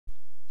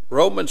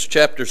Romans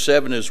chapter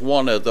 7 is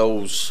one of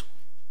those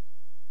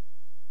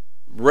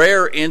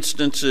rare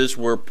instances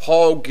where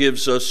Paul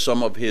gives us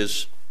some of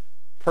his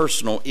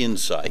personal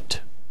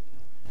insight.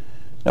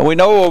 Now we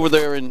know over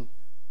there in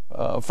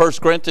 1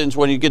 Corinthians,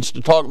 when he gets to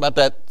talk about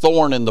that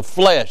thorn in the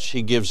flesh,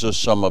 he gives us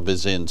some of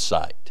his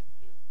insight.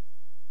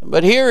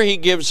 But here he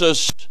gives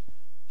us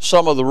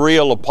some of the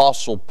real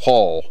Apostle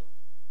Paul.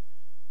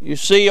 You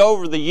see,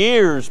 over the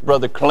years,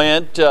 Brother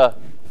Clint,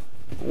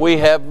 we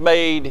have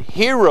made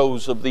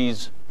heroes of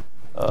these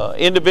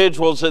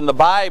individuals in the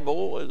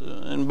Bible.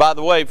 And by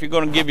the way, if you're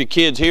going to give your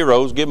kids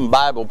heroes, give them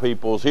Bible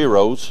people as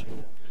heroes.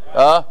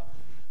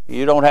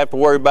 You don't have to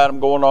worry about them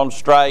going on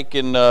strike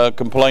and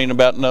complain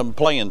about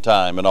playing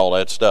time and all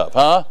that stuff,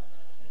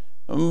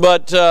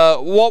 But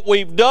what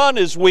we've done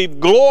is we've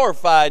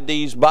glorified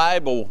these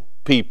Bible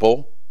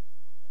people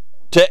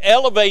to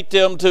elevate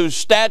them to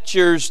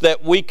statures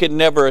that we can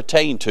never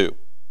attain to.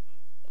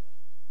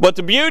 But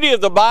the beauty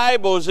of the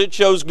Bible is it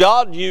shows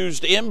God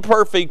used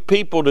imperfect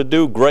people to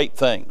do great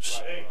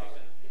things.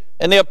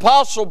 And the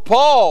Apostle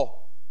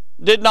Paul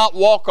did not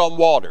walk on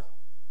water.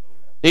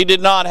 He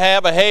did not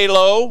have a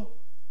halo.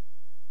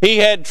 He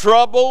had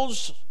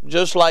troubles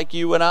just like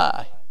you and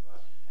I.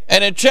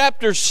 And in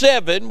chapter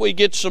 7, we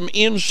get some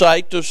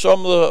insight to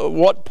some of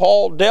what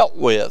Paul dealt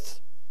with.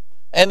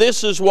 And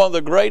this is one of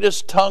the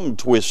greatest tongue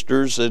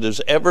twisters that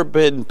has ever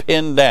been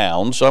penned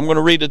down. So I'm going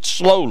to read it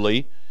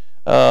slowly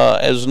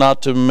as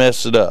not to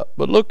mess it up.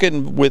 But look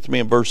with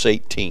me in verse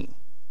 18.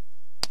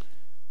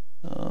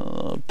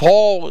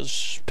 Paul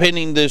is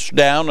penning this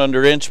down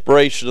under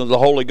inspiration of the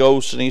Holy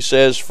Ghost, and he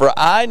says, "For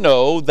I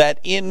know that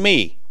in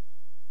me,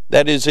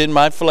 that is in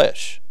my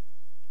flesh,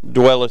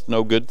 dwelleth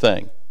no good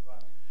thing.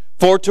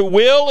 For to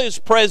will is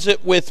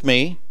present with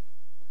me,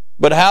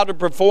 but how to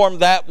perform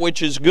that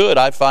which is good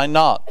I find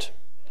not.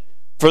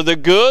 For the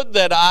good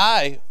that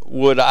I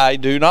would I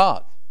do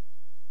not,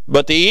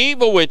 but the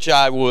evil which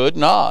I would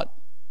not,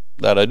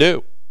 that I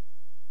do.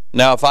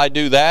 Now if I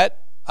do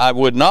that I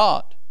would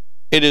not,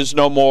 it is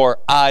no more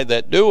I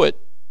that do it,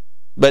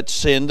 but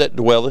sin that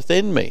dwelleth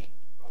in me.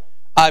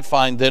 I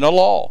find then a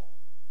law,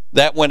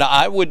 that when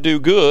I would do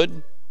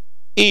good,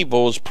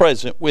 evil is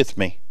present with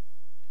me.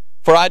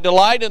 For I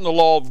delight in the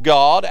law of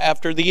God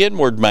after the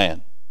inward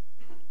man.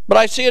 But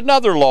I see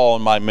another law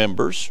in my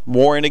members,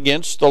 warring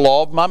against the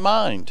law of my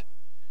mind,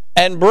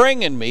 and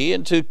bringing me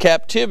into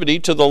captivity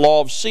to the law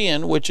of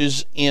sin which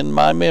is in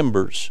my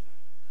members.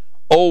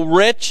 O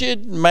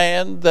wretched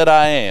man that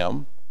I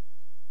am,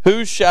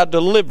 who shall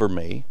deliver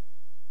me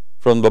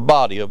from the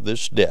body of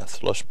this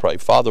death?" Let's pray.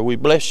 Father, we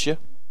bless you.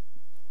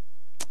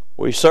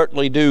 We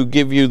certainly do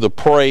give you the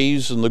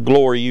praise and the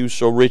glory you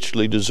so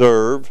richly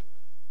deserve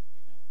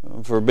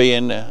for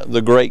being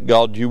the great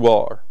God you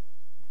are.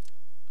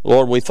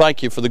 Lord, we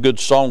thank you for the good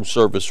song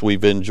service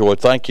we've enjoyed.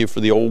 Thank you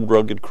for the old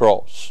rugged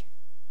cross.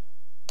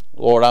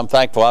 Lord, I'm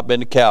thankful I've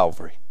been to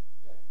Calvary.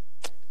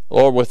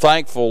 Lord, we're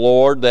thankful,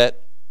 Lord,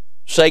 that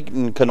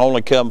Satan can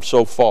only come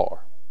so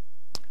far.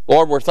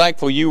 Lord, we're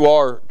thankful you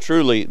are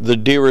truly the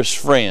dearest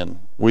friend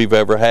we've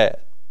ever had.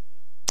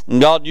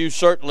 And God, you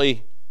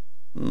certainly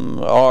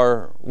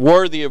are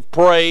worthy of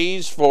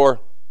praise, for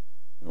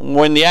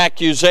when the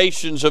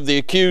accusations of the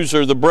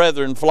accuser, the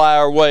brethren, fly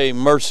our way,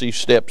 mercy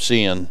steps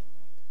in.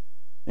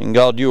 And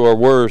God, you are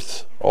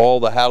worth all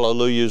the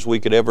hallelujahs we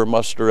could ever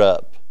muster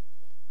up.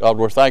 God,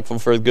 we're thankful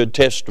for the good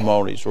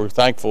testimonies. We're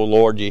thankful,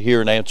 Lord, you hear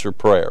and answer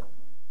prayer.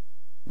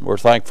 We're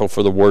thankful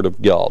for the Word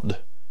of God.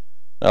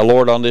 Now,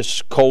 Lord, on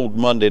this cold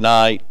Monday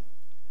night,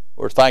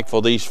 we're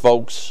thankful these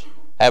folks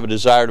have a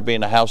desire to be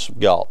in the house of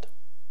God.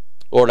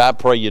 Lord, I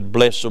pray you'd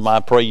bless them.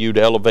 I pray you'd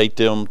elevate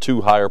them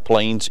to higher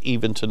planes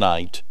even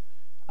tonight.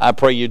 I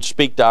pray you'd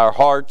speak to our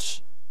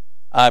hearts.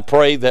 I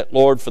pray that,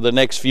 Lord, for the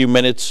next few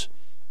minutes,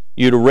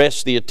 you'd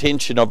arrest the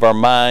attention of our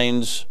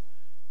minds.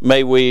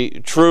 May we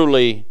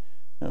truly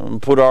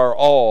put our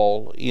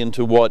all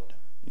into what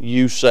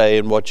you say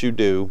and what you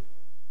do.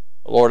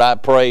 Lord, I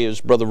pray, as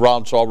Brother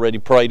Ron's already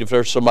prayed, if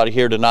there's somebody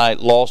here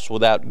tonight lost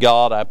without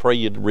God, I pray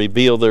you'd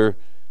reveal their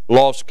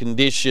lost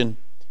condition.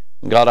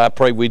 God, I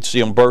pray we'd see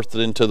them birthed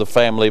into the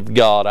family of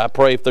God. I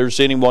pray if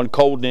there's anyone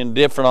cold and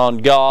indifferent on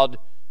God,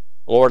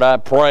 Lord, I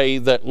pray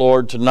that,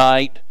 Lord,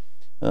 tonight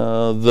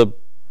the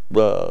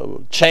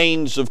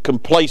chains of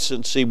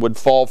complacency would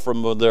fall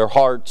from their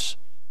hearts.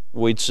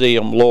 We'd see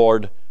them,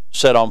 Lord,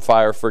 set on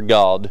fire for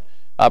God.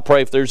 I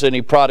pray if there's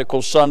any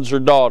prodigal sons or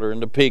daughter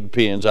in the pig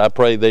pens, I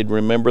pray they'd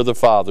remember the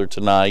Father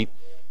tonight.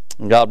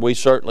 And God, we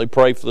certainly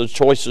pray for the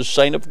choicest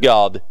saint of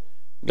God.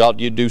 God,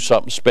 you do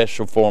something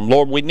special for them.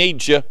 Lord, we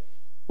need you.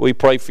 We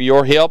pray for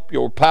your help,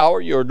 your power,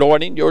 your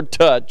anointing, your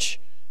touch.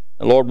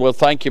 And Lord, we'll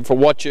thank you for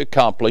what you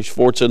accomplished.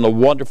 For it's in the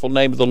wonderful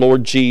name of the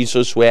Lord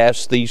Jesus we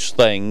ask these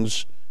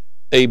things.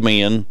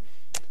 Amen.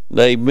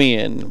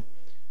 Amen.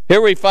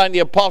 Here we find the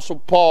Apostle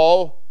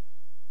Paul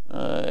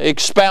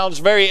expounds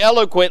very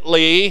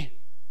eloquently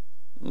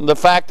the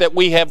fact that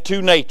we have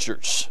two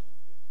natures.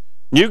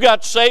 You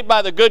got saved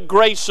by the good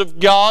grace of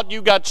God.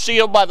 You got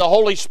sealed by the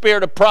Holy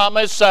Spirit of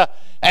promise.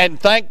 and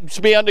thanks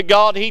be unto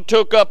God, He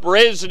took up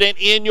resident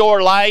in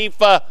your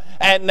life,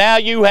 and now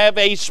you have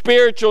a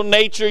spiritual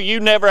nature you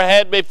never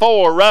had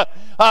before.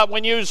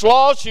 When you was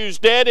lost, you was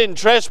dead in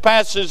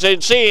trespasses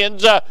and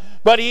sins,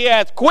 but He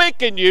hath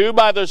quickened you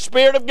by the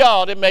Spirit of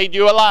God and made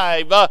you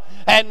alive.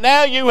 And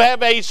now you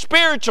have a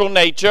spiritual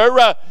nature,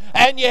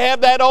 and you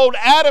have that old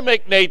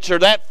Adamic nature,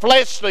 that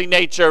fleshly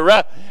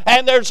nature,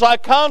 and there's a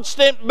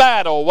constant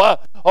battle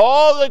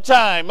all the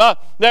time.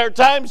 There are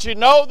times you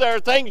know there are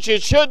things you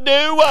should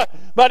do,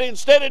 but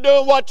instead of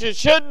doing what you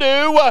should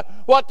do,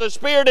 what the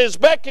Spirit is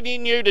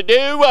beckoning you to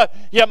do,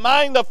 you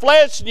mind the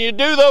flesh and you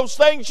do those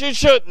things you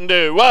shouldn't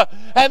do.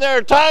 And there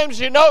are times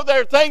you know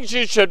there are things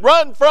you should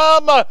run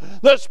from.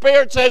 The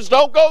Spirit says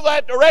don't go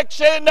that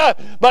direction,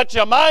 but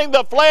you mind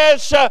the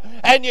flesh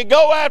and you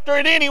go after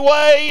it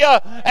anyway.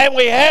 And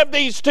we have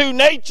these two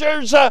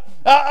natures.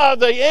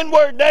 The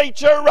inward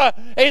nature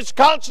is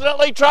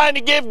constantly trying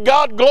to give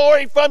God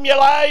glory from your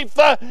life,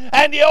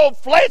 and the old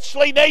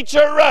fleshly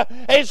nature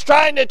is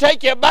trying to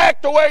take you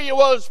back to where you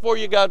was before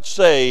you got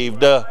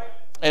saved.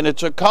 And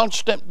it's a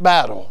constant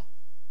battle.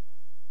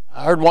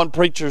 I heard one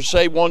preacher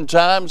say one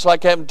time, it's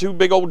like having two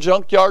big old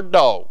junkyard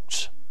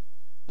dogs.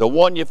 The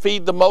one you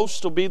feed the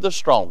most will be the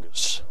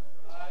strongest.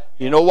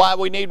 You know why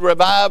we need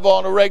revival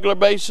on a regular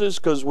basis?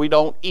 Because we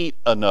don't eat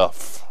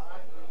enough.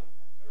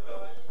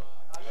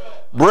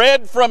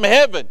 Bread from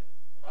heaven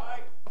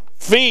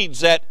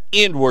feeds that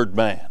inward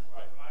man.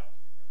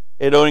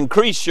 It'll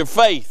increase your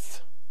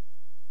faith,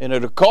 and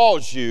it'll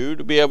cause you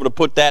to be able to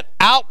put that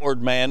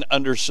outward man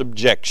under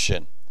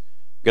subjection.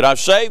 Can I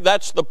say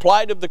that's the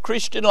plight of the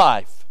Christian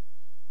life?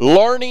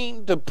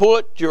 Learning to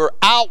put your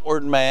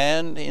outward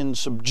man in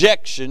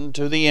subjection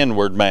to the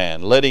inward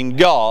man, letting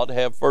God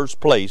have first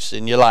place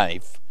in your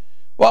life.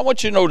 Well, I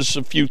want you to notice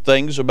a few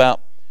things about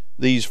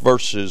these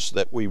verses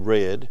that we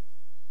read.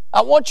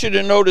 I want you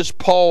to notice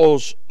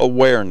Paul's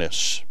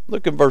awareness.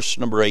 Look at verse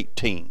number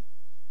 18.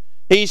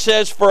 He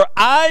says, "For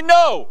I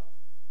know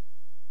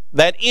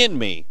that in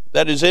me,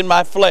 that is in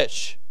my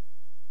flesh,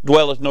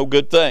 dwelleth no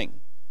good thing.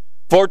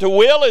 For to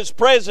will is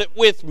present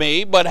with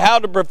me, but how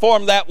to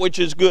perform that which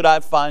is good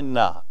I find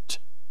not."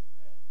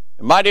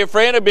 My dear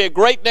friend, it'll be a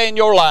great day in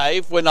your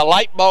life when a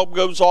light bulb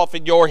goes off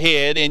in your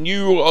head and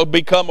you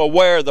become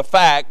aware of the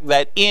fact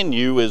that in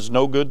you is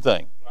no good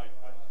thing.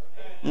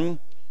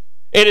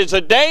 It is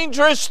a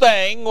dangerous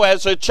thing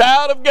as a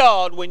child of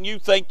God when you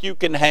think you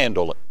can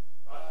handle it.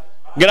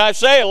 Can I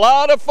say, a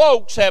lot of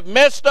folks have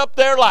messed up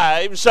their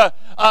lives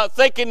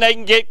thinking they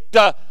can get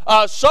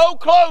so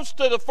close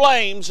to the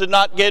flames and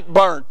not get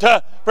burnt.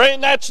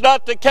 Friend, that's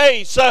not the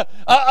case.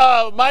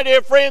 My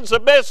dear friends,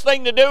 the best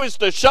thing to do is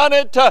to shun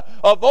it,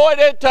 avoid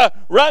it,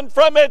 run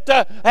from it,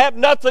 have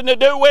nothing to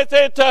do with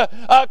it.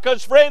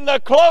 Because, friend, the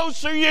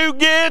closer you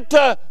get,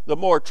 the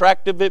more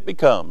attractive it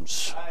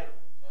becomes.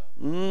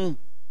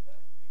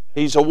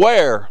 He's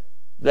aware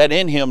that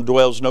in him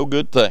dwells no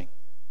good thing.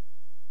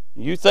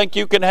 You think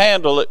you can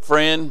handle it,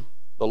 friend,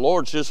 the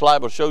Lord's just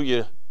liable to show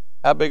you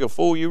how big a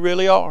fool you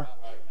really are.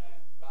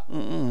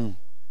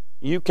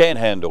 You can't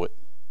handle it.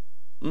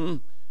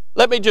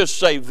 Let me just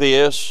say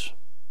this.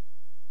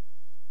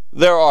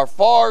 There are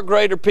far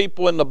greater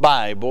people in the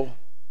Bible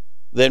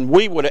than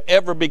we would have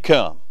ever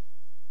become.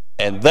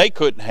 And they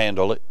couldn't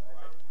handle it.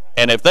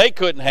 And if they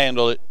couldn't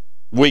handle it,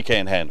 we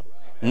can't handle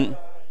it.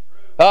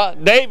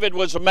 David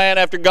was a man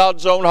after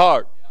God's own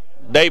heart.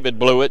 David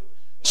blew it.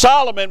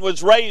 Solomon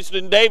was raised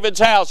in David's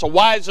house, the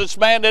wisest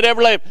man that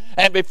ever lived.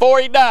 And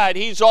before he died,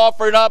 he's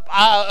offering up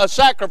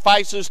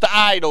sacrifices to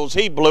idols.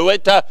 He blew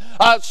it.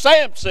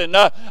 Samson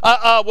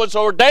was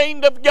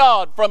ordained of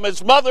God from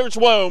his mother's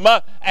womb,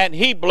 and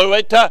he blew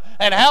it.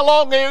 And how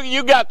long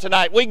you got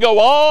tonight? We go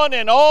on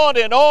and on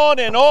and on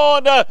and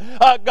on.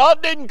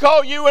 God didn't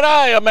call you and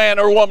I a man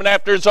or woman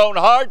after his own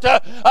heart.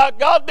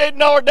 God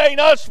didn't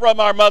ordain us from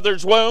our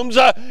mother's wombs.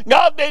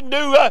 God didn't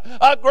do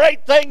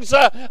great things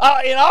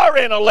in our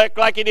intellect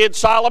like he did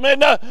Solomon.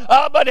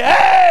 But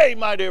hey,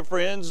 my dear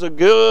friends, the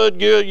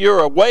good,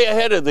 you're way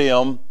ahead of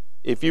them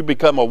if you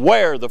become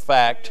aware of the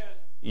fact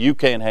you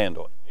can't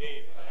handle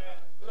it.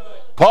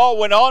 Paul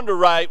went on to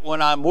write,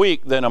 "When I'm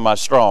weak, then am I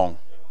strong."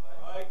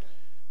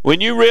 When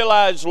you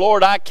realize,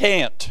 Lord, I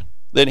can't,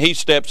 then he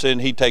steps in,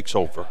 he takes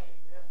over.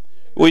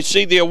 We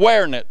see the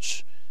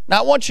awareness. Now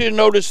I want you to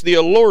notice the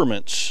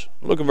allurements.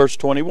 Look at verse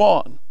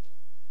 21.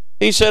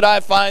 He said, "I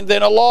find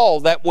then a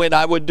law, that when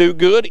I would do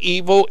good,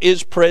 evil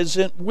is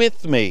present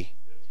with me.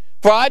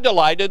 For I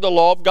delight in the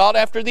law of God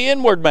after the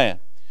inward man.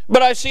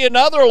 But I see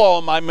another law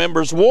in my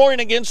members, warring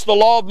against the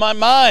law of my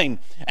mind,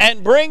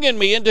 and bringing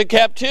me into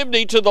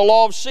captivity to the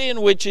law of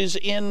sin which is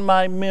in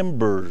my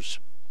members."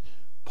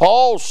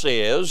 Paul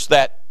says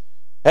that,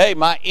 hey,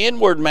 my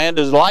inward man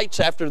delights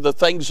after the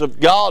things of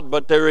God,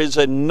 but there is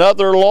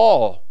another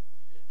law.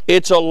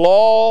 It's a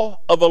law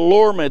of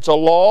allurement. It's a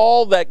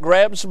law that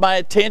grabs my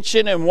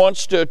attention and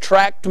wants to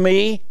attract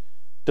me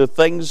to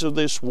things of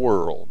this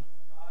world.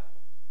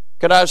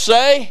 Can I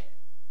say,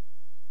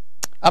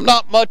 I'm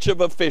not much of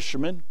a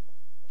fisherman.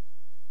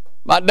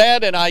 My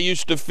dad and I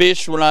used to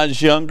fish when I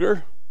was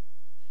younger.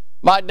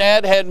 My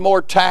dad had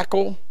more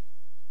tackle.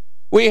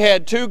 We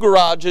had 2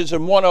 garages,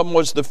 and one of them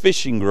was the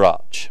fishing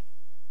garage.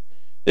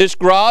 This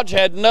garage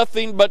had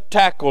nothing but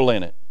tackle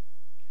in it.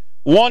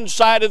 One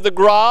side of the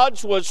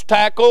garage was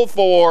tackle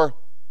for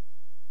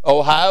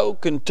Ohio,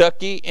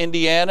 Kentucky,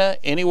 Indiana,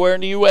 anywhere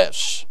in the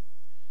U.S.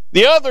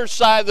 The other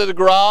side of the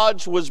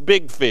garage was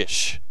big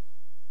fish.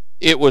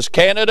 It was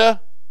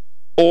Canada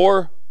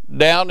or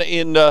down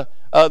in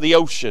the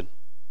ocean.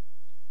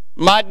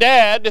 My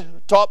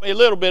dad taught me a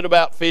little bit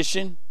about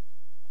fishing.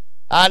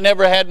 I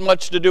never had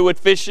much to do with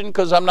fishing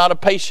because I'm not a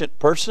patient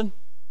person.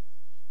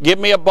 Give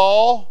me a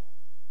ball,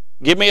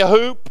 give me a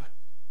hoop,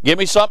 give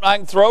me something I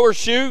can throw or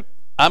shoot,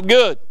 I'm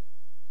good.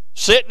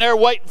 Sitting there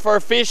waiting for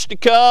a fish to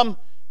come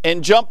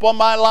and jump on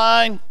my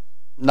line,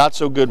 not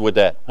so good with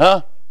that,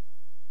 huh?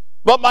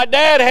 But my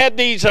dad had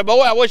these, boy,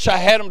 I wish I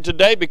had them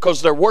today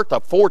because they're worth a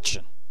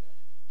fortune.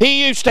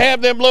 He used to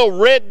have them little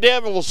red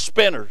devil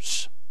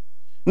spinners.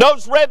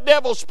 Those red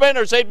devil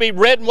spinners, they'd be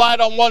red and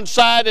white on one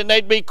side and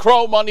they'd be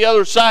chrome on the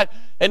other side.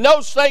 And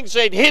those things,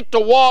 they'd hit the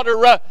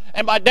water,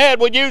 and my dad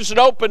would use an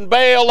open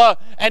bail,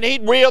 and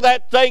he'd reel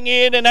that thing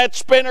in, and that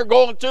spinner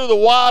going through the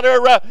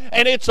water,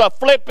 and it's a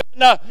flipping,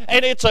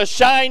 and it's a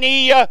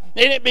shiny, and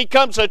it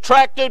becomes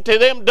attractive to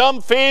them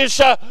dumb fish.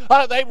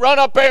 They run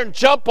up there and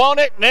jump on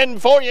it, and then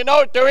before you know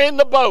it, they're in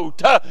the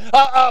boat.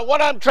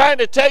 What I'm trying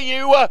to tell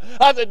you,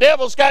 the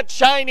devil's got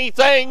shiny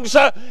things.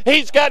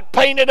 He's got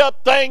painted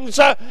up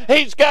things.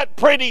 He's got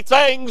pretty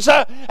things,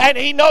 and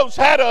he knows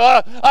how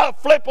to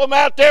flip them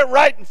out there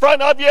right in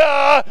front of you,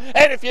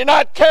 and if you're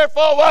not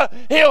careful,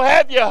 he'll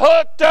have you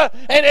hooked,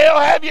 and he'll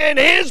have you in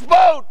his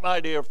boat,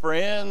 my dear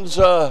friends.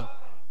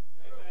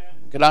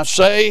 Can I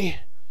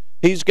say,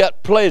 he's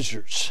got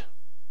pleasures,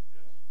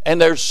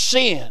 and there's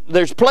sin.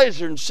 There's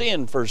pleasure in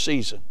sin for a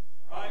season.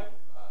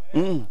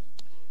 I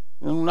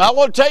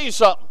want to tell you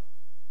something.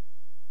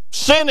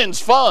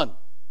 Sinning's fun,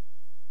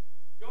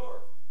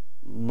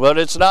 but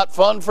it's not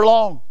fun for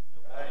long,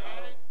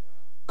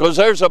 because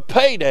there's a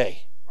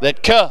payday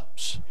that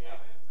comes.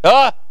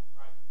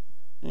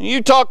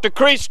 You talk to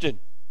Christian,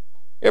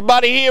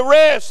 everybody he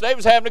arrests, they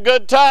was having a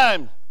good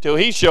time till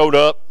he showed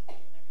up.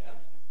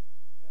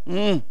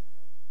 There's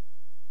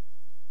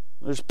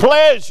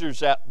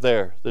pleasures out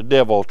there the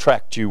devil will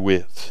attract you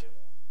with.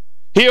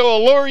 He'll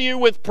allure you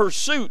with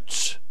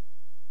pursuits.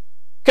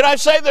 Can I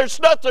say there's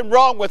nothing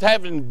wrong with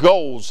having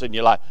goals in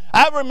your life?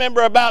 I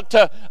remember about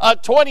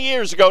 20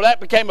 years ago, that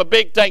became a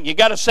big thing. You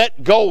got to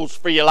set goals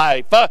for your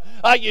life.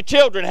 Your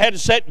children had to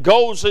set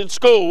goals in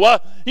school.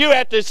 You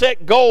have to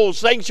set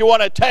goals, things you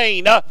want to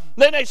attain.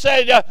 Then they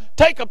said,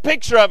 take a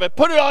picture of it,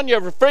 put it on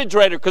your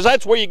refrigerator, because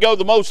that's where you go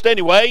the most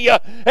anyway.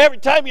 Every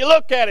time you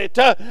look at it,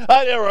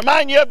 it'll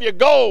remind you of your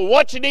goal,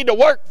 what you need to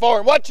work for,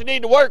 and what you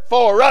need to work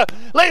for.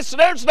 Listen,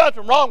 there's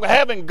nothing wrong with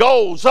having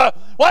goals. Why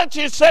don't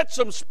you set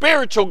some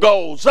spiritual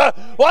goals? Why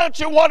don't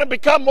you want to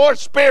become more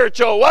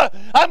spiritual?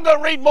 I'm going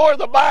to read more of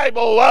the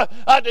Bible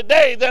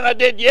today than I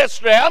did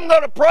yesterday. I'm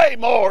going to pray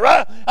more.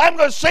 I'm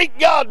going to seek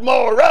God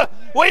more.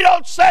 We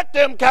don't set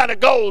them kind of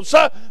goals.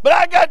 But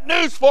I got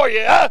news for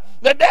you.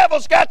 The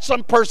devil's got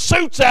some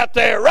pursuits out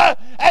there.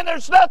 And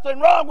there's nothing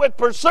wrong with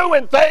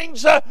pursuing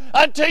things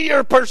until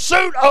your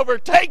pursuit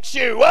overtakes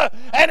you.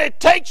 And it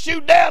takes you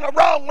down a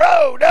wrong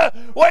road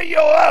where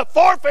you'll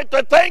forfeit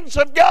the things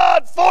of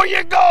God for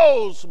your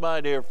goals,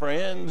 my dear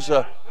friends.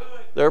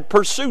 There are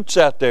pursuits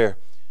out there.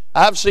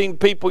 I've seen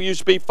people used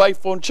to be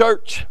faithful in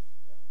church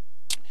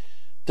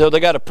till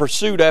they got a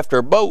pursuit after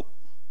a boat,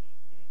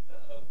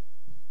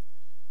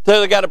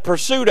 till they got a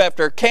pursuit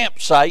after a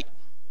campsite,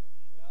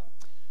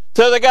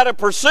 till they got a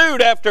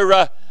pursuit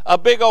after a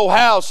big old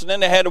house, and then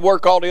they had to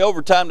work all the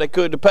overtime they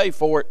could to pay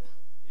for it.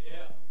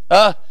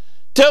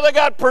 Till they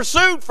got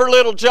pursuit for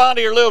little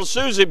Johnny or little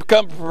Susie to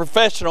become a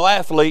professional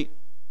athlete.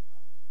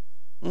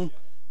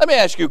 Let me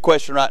ask you a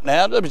question right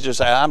now. Let me just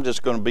say, I'm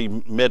just going to be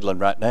middling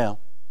right now.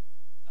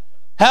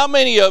 How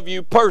many of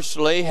you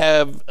personally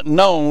have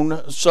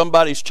known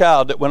somebody's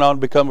child that went on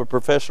to become a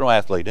professional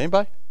athlete?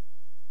 Anybody?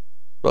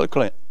 Brother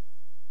Clint.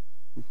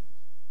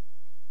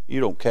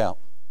 You don't count.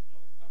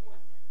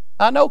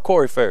 I know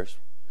Corey Ferris.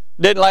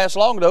 Didn't last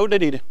long though,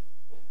 did he?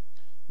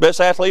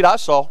 Best athlete I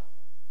saw.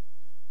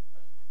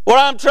 What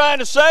I'm trying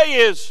to say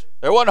is,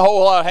 there wasn't a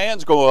whole lot of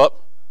hands go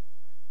up.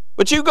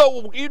 But you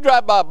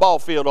drive by a ball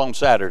field on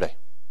Saturday.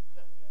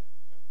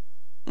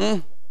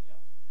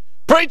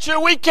 Preacher,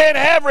 we can't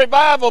have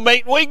revival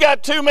meeting. We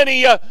got too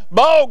many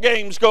ball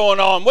games going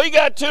on. We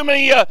got too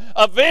many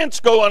events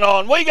going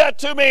on. We got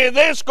too many of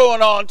this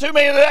going on, too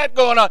many of that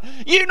going on.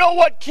 You know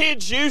what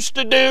kids used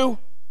to do?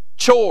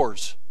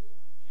 Chores.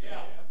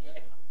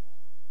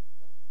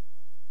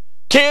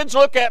 Kids,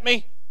 look at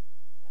me.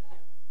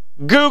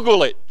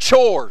 Google it.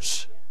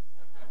 Chores.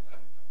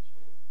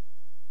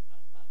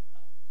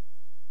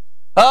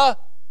 And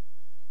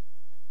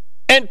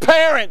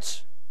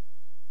parents,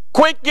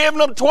 quit giving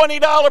them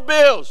 $20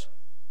 bills.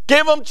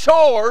 Give them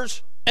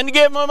chores and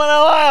give them an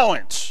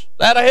allowance.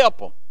 That'll help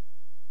them.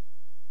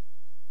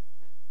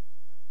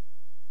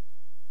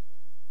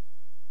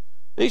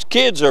 These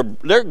kids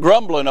they're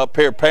grumbling up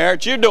here,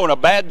 parents. You're doing a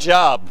bad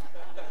job.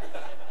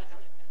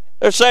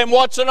 They're saying,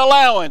 what's an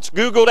allowance?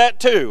 Google that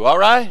too, all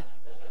right?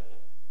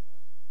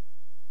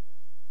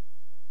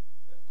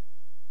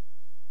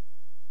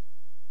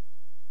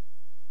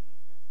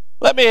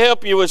 Let me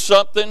help you with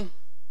something.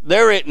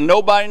 There ain't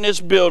nobody in this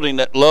building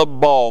that loved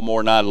ball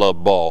more than I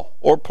love ball,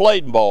 or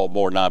played ball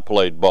more than I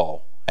played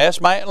ball.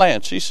 Ask my Aunt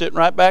Lance. She's sitting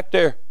right back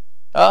there.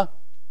 Huh?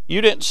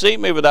 You didn't see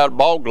me without a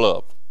ball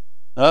glove.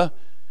 Huh?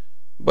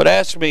 But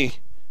ask me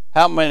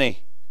how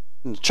many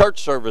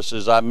church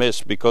services I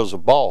missed because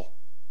of ball.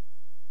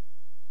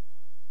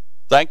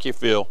 Thank you,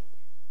 Phil.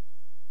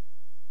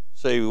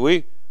 See,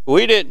 we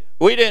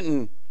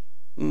didn't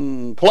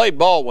play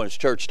ball when it's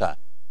church time.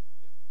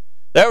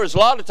 There was a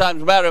lot of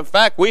times, matter of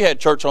fact, we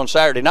had church on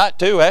Saturday night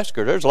too. Ask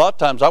her. There's a lot of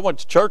times I went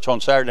to church on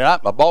Saturday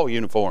night in my ball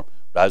uniform,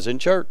 but I was in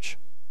church.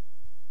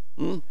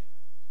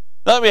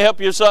 Let me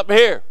help you with something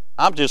here.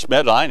 I'm just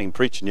meddling. I ain't even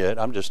preaching yet.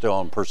 I'm just still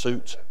on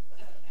pursuits.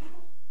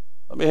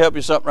 Let me help you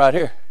with something right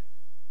here.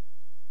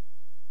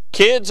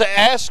 Kids,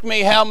 ask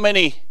me how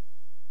many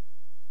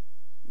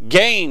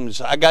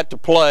games I got to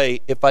play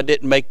if I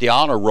didn't make the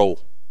honor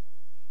roll.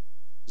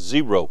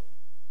 0.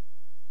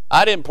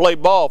 I didn't play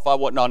ball if I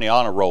wasn't on the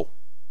honor roll.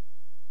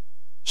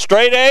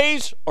 Straight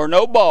A's or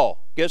no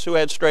ball? Guess who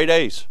had straight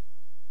A's?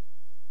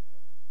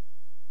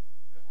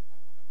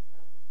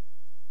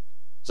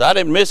 So I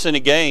didn't miss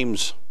any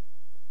games.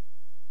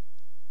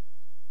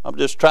 I'm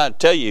just trying to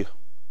tell you,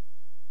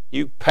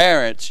 you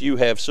parents, you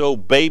have so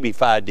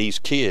babyfied these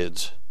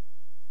kids.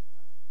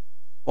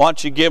 Why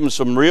don't you give them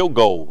some real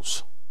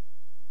goals?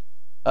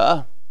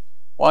 Why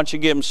don't you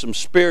give them some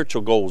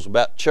spiritual goals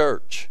about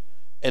church,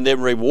 and then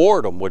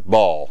reward them with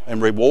ball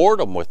and reward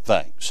them with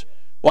things?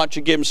 Why don't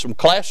you give them some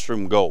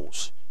classroom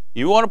goals?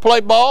 You want to play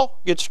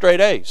ball? Get straight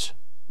A's.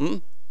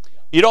 You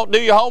don't do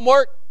your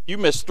homework? You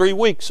miss 3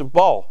 weeks of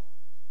ball.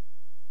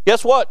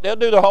 Guess what? They'll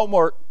do their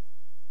homework.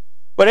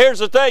 But here's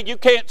the thing. You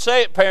can't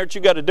say it, parents.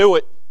 You got to do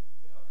it.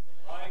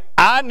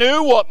 I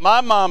knew what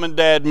my mom and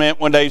dad meant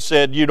when they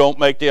said, you don't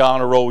make the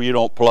honor roll, you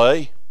don't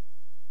play.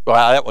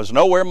 Well, that was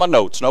nowhere in my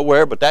notes,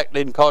 nowhere, but that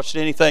didn't cost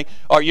you anything.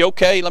 Are you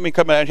okay? Let me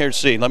come out here and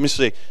see. Let me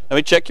see. Let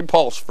me check your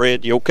pulse,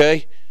 Fred. You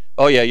okay?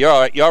 Oh, yeah, you're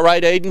all right. You all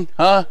right, Aiden?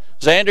 Huh?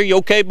 Xander, you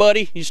okay,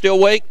 buddy? You still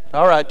awake?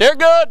 All right. They're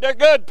good. They're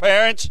good,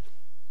 parents.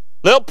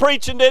 Little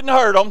preaching didn't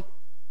hurt them.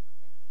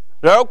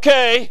 They're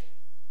okay.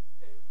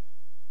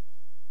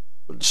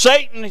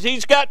 Satan,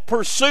 he's got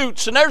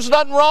pursuits, and there's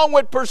nothing wrong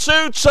with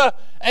pursuits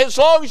as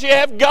long as you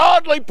have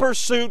godly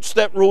pursuits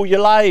that rule your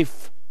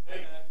life.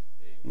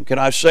 And can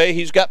I say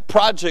he's got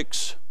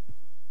projects?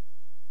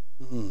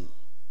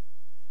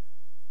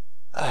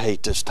 I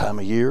hate this time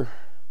of year.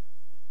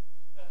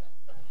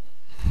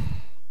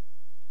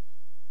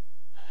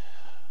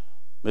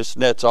 Miss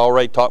Net's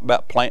already talked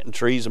about planting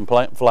trees and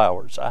planting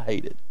flowers. I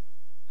hate it.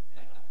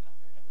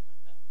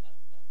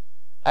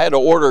 I had to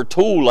order a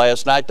tool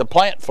last night to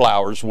plant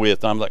flowers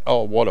with. I'm like,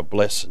 oh, what a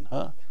blessing,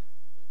 huh?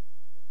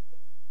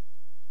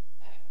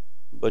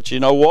 But you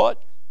know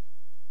what?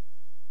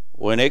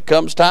 When it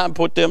comes time to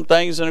put them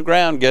things in the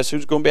ground, guess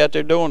who's going to be out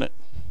there doing it?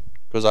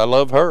 Because I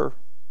love her,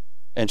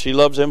 and she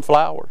loves them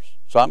flowers.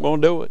 So I'm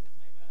going to do it.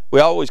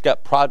 We always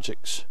got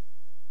projects.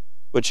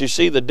 But you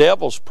see, the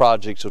devil's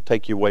projects will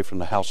take you away from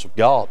the house of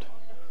God.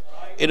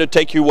 It'll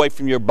take you away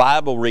from your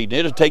Bible reading.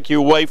 It'll take you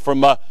away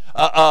from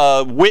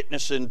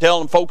witnessing,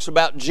 telling folks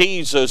about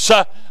Jesus.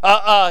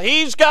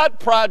 He's got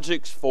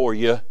projects for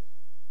you.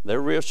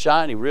 They're real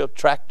shiny, real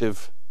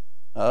attractive.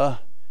 Can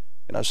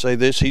I say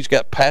this? He's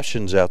got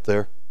passions out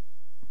there.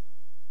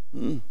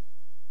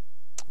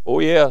 Oh,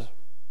 yeah.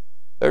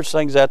 There's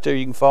things out there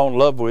you can fall in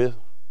love with.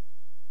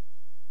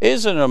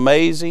 Isn't it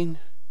amazing?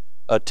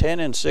 A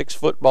 10-6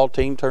 football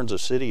team turns a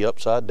city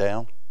upside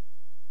down.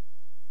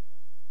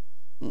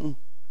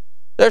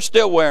 They're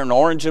still wearing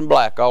orange and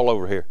black all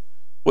over here.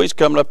 We was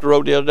coming up the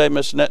road the other day,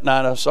 Miss Annette and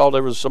I saw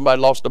there was somebody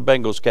lost a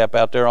Bengals cap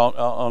out there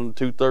on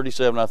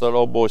 237. I thought,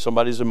 oh boy,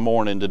 somebody's in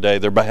mourning today.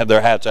 They have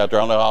their hats out there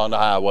on the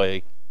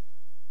highway.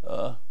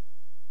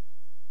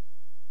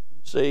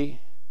 See,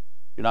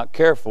 if you're not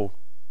careful,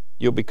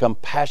 you'll become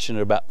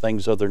passionate about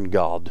things other than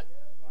God.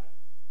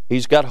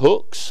 He's got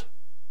hooks.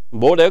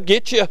 Boy, they'll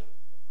get you.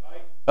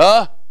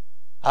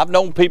 I've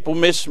known people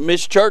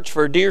miss church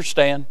for a deer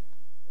stand.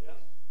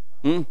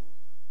 Then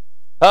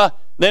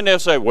they'll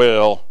say,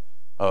 well,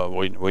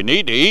 we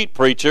need to eat,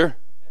 preacher.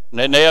 And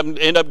then they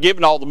end up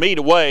giving all the meat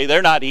away.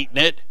 They're not eating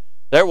it.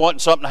 They're wanting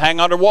something to hang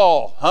on their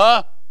wall.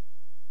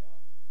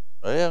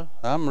 Well,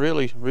 I'm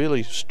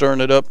really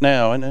stirring it up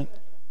now, isn't it?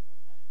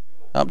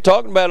 I'm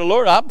talking about the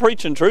Lord. I'm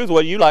preaching truth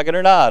whether you like it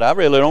or not. I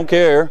really don't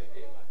care.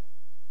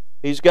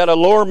 He's got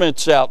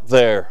allurements out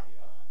there.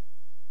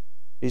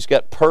 He's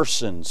got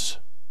persons.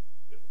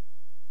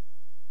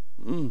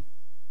 You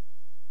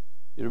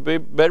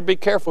better be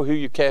careful who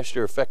you cast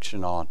your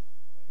affection on.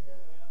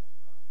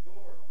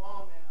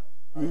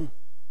 You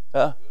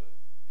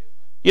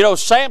know,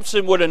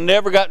 Samson would have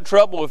never got in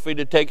trouble if he'd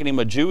have taken him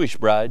a Jewish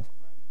bride.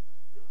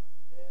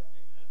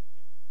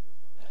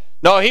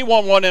 No, he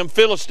wanted one of them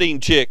Philistine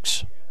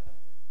chicks.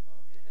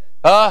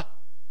 And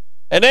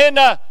then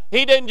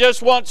he didn't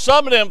just want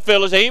some of them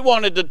Philistines. He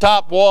wanted the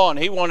top one.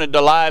 He wanted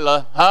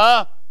Delilah.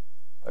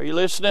 Are you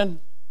listening?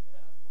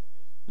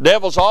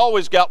 Devil's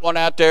always got one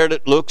out there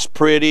that looks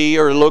pretty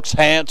or looks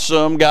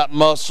handsome, got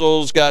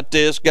muscles, got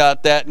this,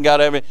 got that, and got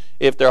everything.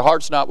 If their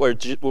heart's not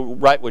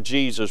right with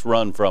Jesus,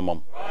 run from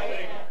them.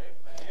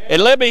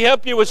 And let me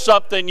help you with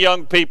something,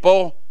 young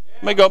people.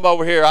 Let me go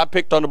over here. I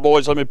picked on the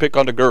boys. Let me pick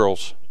on the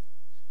girls.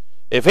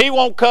 If he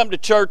won't come to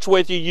church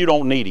with you, you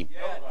don't need him.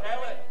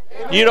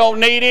 You don't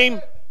need him.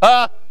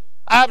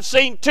 I've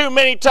seen too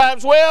many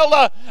times,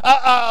 well,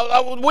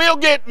 we'll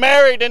get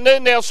married and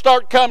then they'll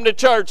start coming to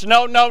church.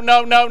 No.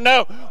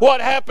 What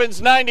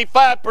happens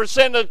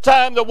 95% of the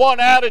time, the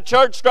one out of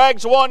church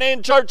drags the one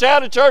in church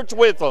out of church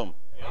with them.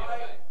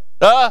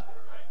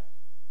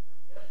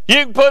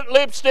 You can put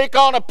lipstick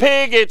on a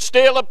pig, it's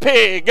still a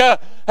pig.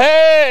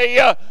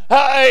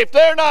 If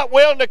they're not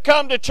willing to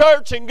come to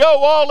church and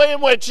go all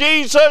in with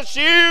Jesus,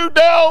 you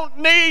don't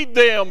need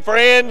them,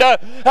 friend.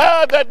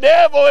 The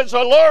devil is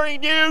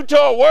alluring you to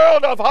a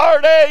world of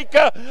heartache,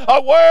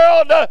 a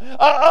world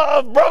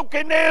of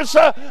brokenness,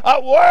 a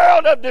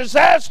world of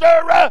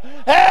disaster.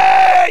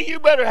 You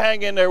better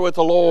hang in there with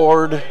the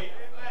Lord.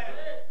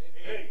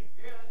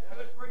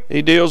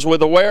 He deals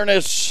with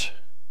awareness.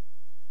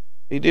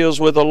 He deals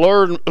with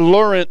allurements,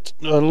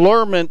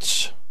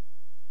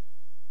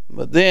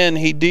 but then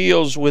he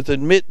deals with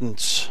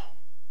admittance.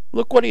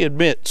 Look what he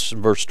admits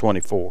in verse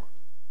 24.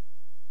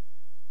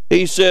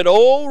 He said,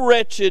 "O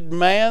wretched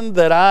man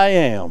that I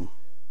am!"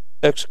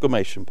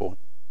 Exclamation point.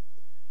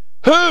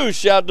 "Who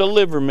shall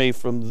deliver me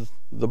from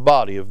the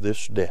body of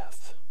this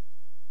death?"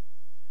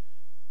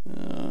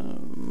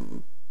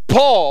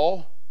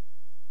 Paul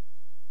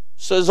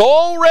says,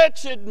 "O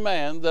wretched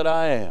man that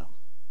I am."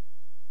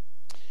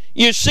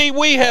 You see,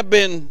 we have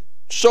been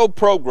so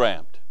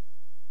programmed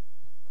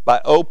by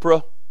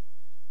Oprah,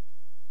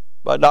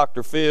 by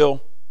Dr.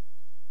 Phil,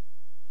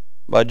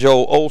 by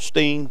Joel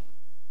Osteen,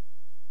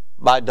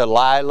 by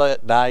Delilah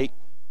at night.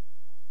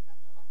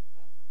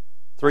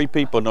 3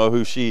 people know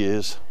who she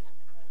is.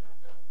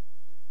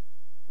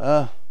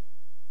 Gotta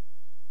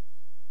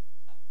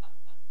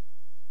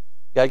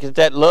get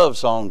that love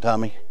song,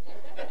 Tommy.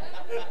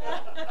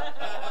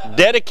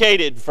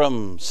 Dedicated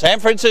from San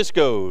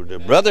Francisco to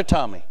Brother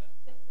Tommy.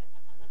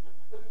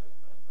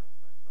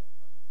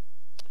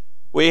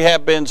 We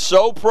have been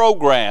so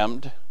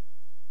programmed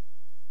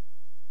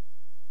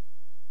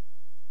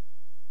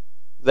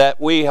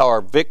that we are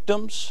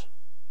victims,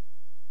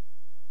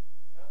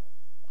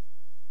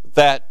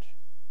 that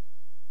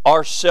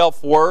our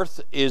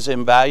self-worth is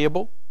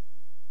invaluable,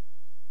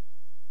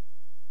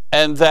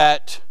 and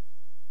that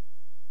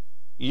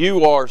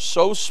you are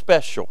so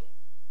special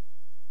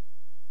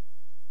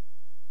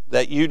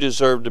that you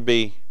deserve to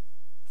be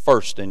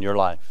first in your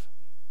life.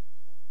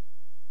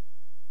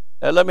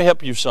 Now, let me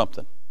help you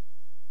something.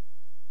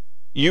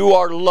 You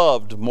are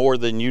loved more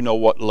than you know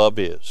what love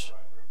is.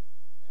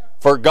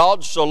 For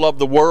God so loved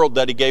the world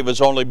that he gave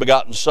his only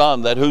begotten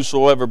Son, that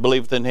whosoever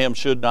believeth in him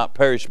should not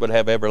perish but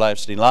have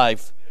everlasting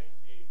life.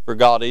 For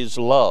God is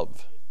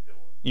love.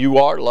 You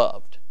are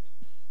loved.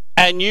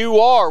 And you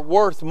are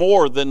worth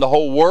more than the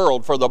whole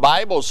world. For the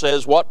Bible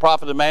says, what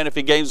profit a man if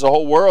he gains the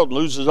whole world and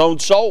loses his own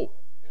soul?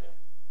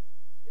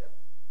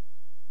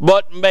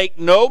 But make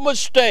no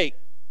mistake,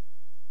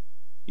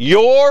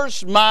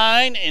 yours,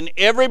 mine, and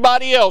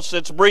everybody else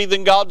that's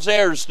breathing God's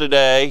airs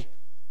today,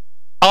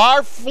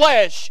 our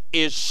flesh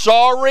is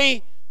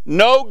sorry,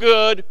 no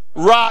good,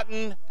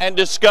 rotten, and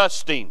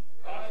disgusting.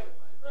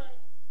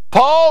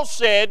 Paul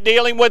said,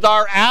 dealing with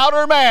our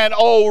outer man,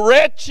 "O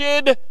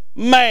wretched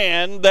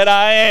man that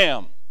I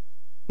am."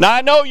 Now,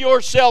 I know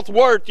your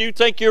self-worth, you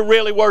think you're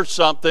really worth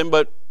something,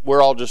 but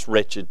we're all just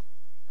wretched.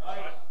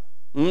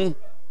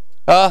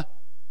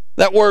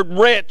 That word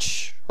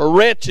wretch or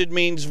wretched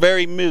means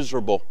very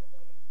miserable.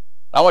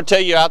 I want to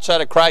tell you,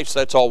 outside of Christ,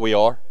 that's all we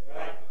are.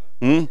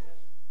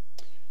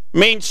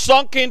 Means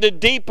sunk into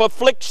deep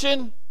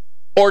affliction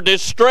or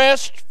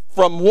distressed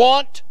from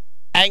want,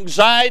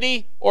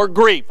 anxiety, or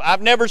grief.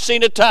 I've never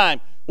seen a time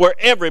where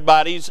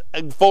everybody's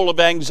full of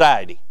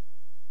anxiety.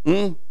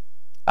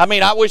 I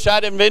mean, I wish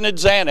I'd invented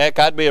Xanax.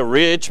 I'd be a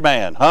rich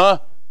man,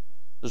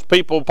 There's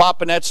people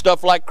popping that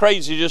stuff like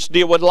crazy just to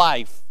deal with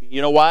life.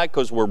 You know why?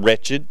 Because we're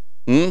wretched.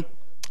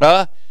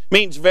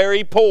 Means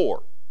very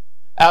poor.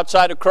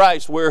 Outside of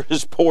Christ, we're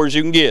as poor as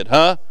you can get,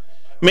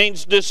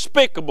 Means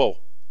despicable.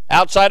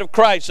 Outside of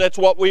Christ, that's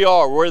what we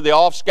are. We're the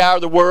offscour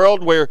of the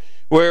world. We're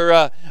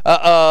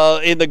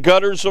in the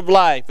gutters of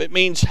life. It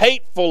means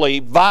hatefully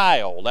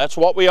vile. That's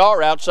what we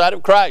are outside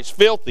of Christ.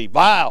 Filthy,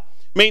 vile.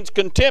 Means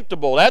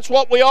contemptible. That's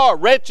what we are.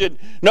 Wretched.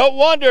 No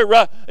wonder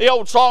the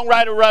old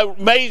songwriter wrote,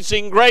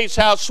 "Amazing grace,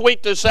 how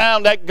sweet the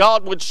sound that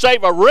God would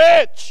save a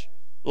wretch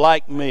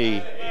like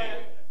me."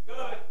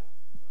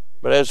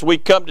 But as we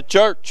come to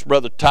church,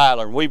 Brother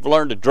Tyler, and we've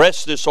learned to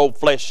dress this old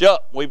flesh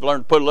up, we've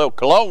learned to put a little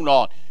cologne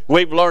on,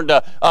 we've learned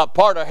to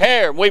part our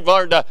hair, we've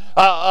learned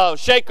to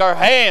shake our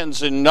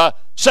hands and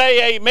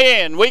say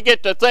amen. We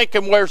get to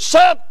thinking we're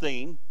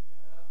something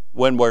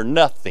when we're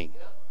nothing.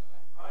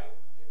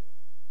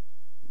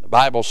 The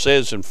Bible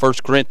says in 1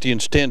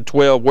 Corinthians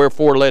 10:12,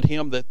 wherefore let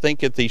him that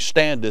thinketh he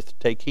standeth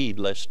take heed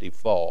lest he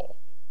fall.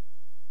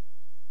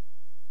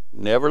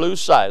 Never lose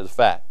sight of the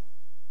fact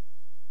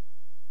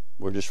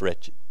we're just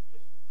wretched.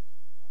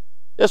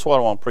 That's what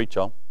I want to preach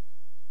on.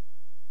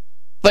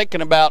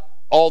 Thinking about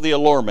all the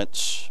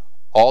allurements,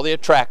 all the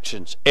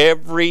attractions,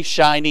 every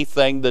shiny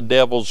thing the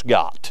devil's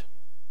got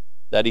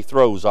that he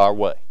throws our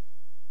way.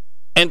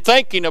 And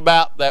thinking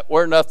about that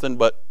we're nothing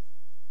but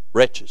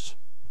wretches.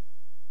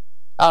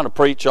 I want to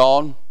preach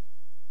on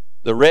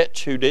the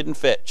wretch who didn't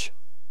fetch.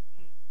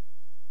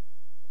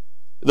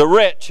 The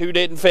wretch who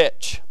didn't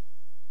fetch.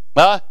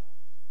 Huh?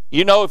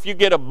 You know, if you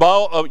get a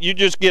bone, you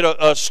just get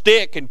a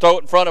stick and throw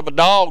it in front of a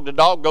dog, the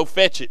dog go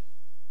fetch it.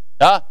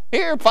 Huh?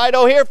 Here,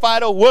 Fido,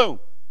 whoom.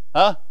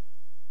 Huh?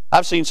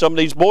 I've seen some of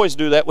these boys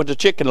do that with the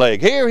chicken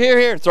leg.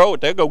 Here, throw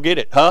it. They'll go get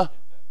it. Huh?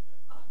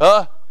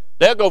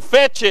 They'll go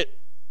fetch it.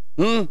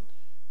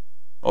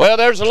 Well,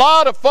 there's a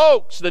lot of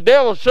folks, the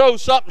devil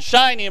shows something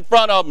shiny in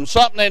front of them,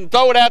 something, and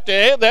throw it out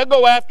there. They'll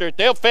go after it.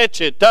 They'll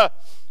fetch it.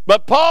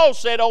 But Paul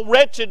said, oh,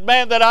 wretched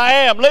man that I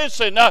am.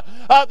 Listen,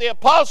 the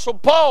Apostle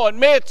Paul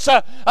admits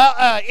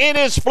in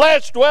his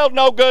flesh dwelled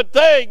no good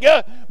thing.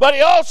 But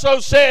he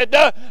also said,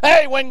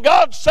 hey, when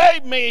God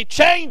saved me, he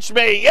changed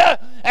me.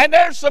 And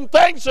there's some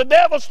things the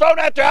devil's thrown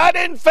out there I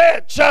didn't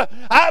fetch.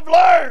 I've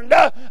learned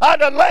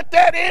to let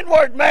that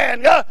inward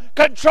man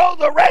control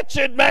the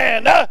wretched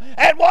man.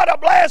 And what a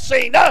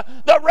blessing.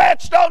 The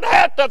wretch don't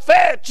have to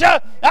fetch.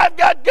 I've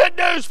got good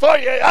news for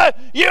you.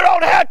 You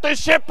don't have to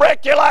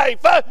shipwreck your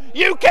life.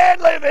 You can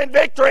live in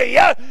victory.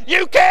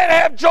 You can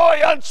have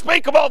joy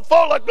unspeakable,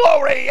 full of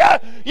glory.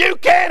 You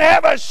can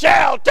have a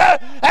shout.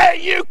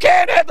 Hey, you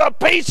can have the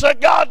peace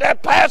of God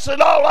that passes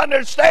all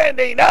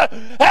understanding.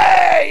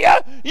 Hey,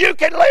 you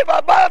can live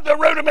above the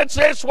rudiments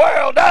of this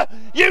world.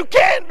 You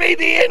can be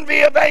the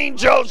envy of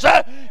angels.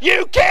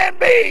 You can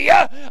be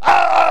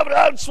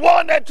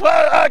one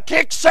that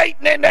kicks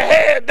Satan in the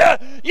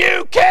head.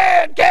 You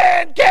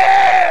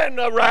can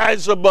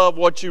rise above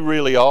what you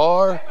really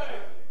are.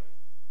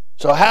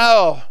 So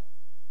how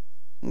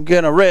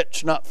can a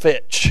wretch not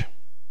fetch?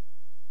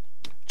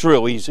 It's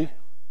real easy.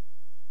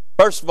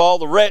 First of all,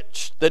 the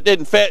wretch that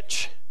didn't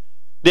fetch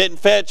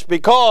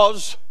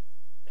because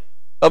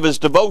of his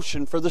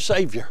devotion for the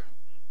Savior.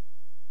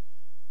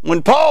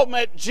 When Paul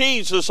met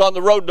Jesus on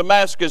the road to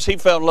Damascus, he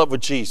fell in love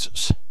with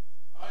Jesus.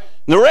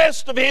 The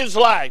rest of his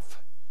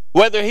life,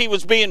 whether he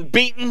was being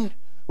beaten,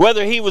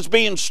 whether he was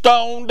being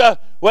stoned,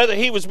 whether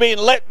he was being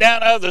let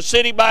down out of the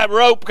city by a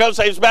rope because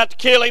they was about to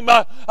kill him,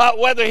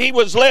 whether he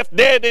was left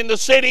dead in the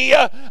city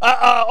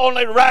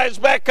only to rise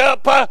back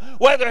up,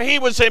 whether he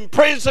was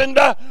imprisoned,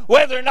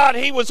 whether or not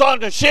he was on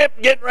the ship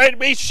getting ready to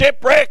be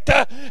shipwrecked,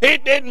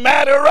 it didn't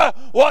matter.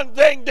 One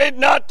thing did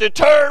not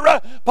deter.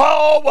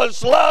 All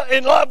was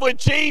in love with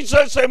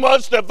Jesus and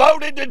was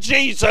devoted to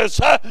Jesus.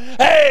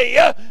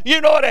 Hey, you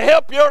know how to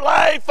help your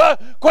life?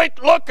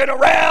 Quit looking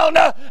around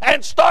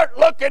and start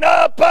looking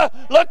up,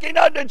 looking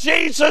unto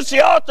Jesus,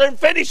 the author and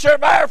finisher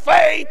of our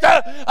faith.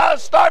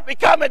 Start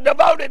becoming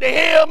devoted to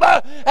Him.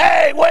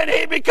 Hey, when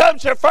He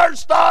becomes your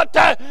first thought,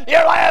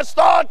 your last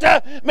thought,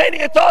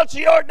 many thoughts of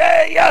your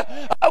day,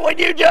 when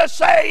you just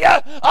say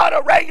on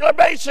a regular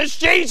basis,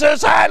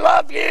 Jesus, I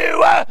love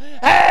you.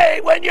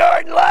 Hey, when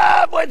you're in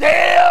love with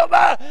Him,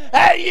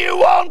 hey, you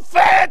won't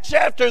fetch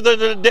after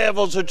the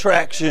devil's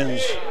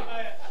attractions.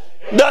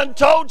 Done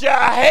told you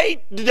I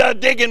hate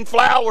digging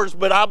flowers,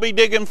 but I'll be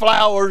digging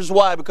flowers.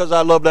 Why? Because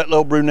I love that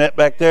little brunette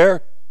back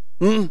there.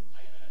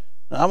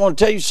 I want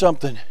to tell you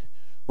something.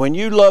 When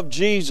you love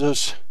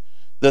Jesus,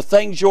 the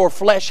things your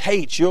flesh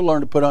hates, you'll learn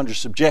to put under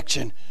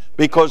subjection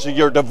because of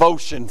your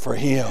devotion for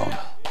Him.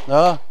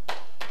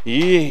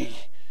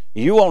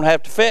 You won't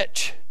have to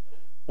fetch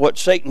what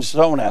Satan's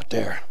thrown out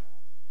there.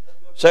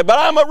 Say, but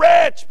I'm a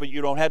wretch. But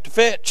you don't have to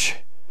fetch.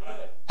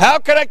 How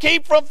can I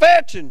keep from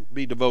fetching?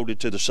 Be devoted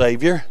to the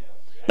Savior.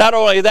 Not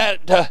only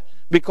that,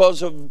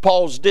 because of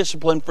Paul's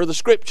discipline for the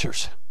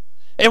Scriptures.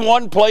 In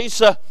one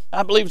place,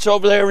 I believe it's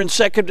over there in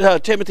 2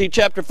 Timothy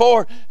chapter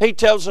 4, he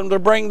tells them to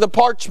bring the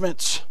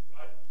parchments.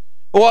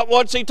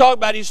 What's he talking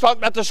about? He's talking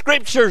about the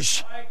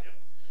Scriptures.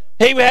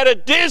 He had a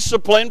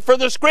discipline for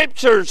the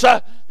Scriptures.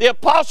 The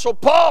Apostle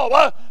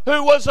Paul,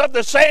 who was of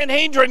the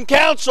Sanhedrin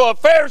Council, a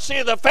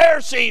Pharisee of the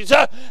Pharisees,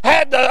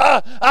 had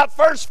the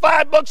first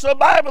 5 books of the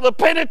Bible, the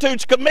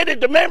Pentateuch,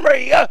 committed to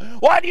memory.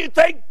 Why do you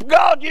think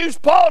God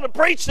used Paul to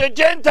preach to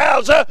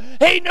Gentiles?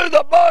 He knew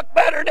the book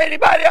better than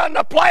anybody on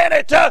the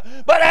planet.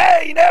 But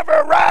hey, he never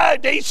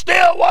arrived. He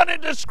still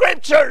wanted the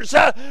Scriptures.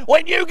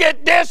 When you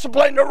get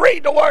disciplined to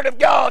read the Word of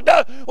God,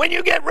 when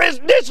you get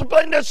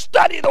disciplined to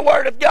study the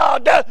Word of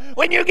God,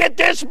 when you get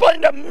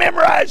disciplined to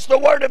memorize the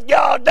Word of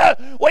God,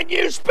 When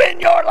you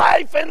spend your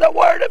life in the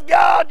Word of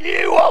God,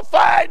 you will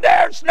find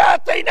there's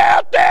nothing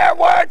out there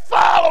worth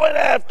following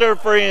after,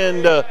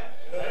 friend.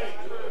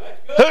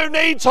 Who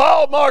needs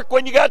Hallmark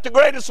when you got the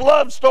greatest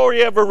love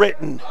story ever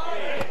written?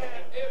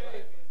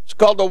 It's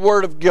called the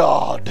Word of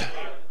God.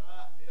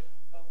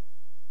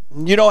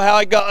 You know how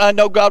I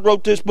know God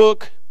wrote this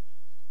book?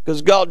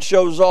 Because God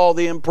shows all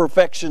the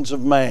imperfections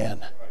of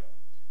man.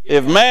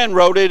 If man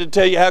wrote it, it'd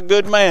tell you how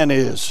good man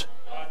is.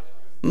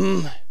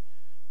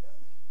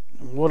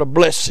 What a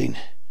blessing.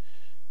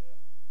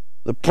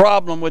 The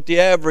problem with the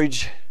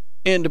average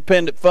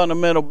independent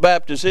fundamental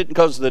Baptist isn't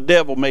because the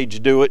devil made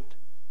you do it.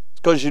 It's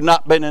because you've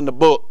not been in the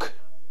book.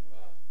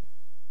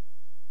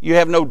 You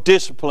have no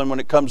discipline when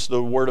it comes to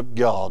the Word of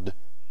God.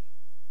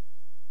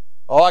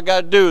 All I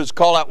got to do is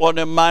call out one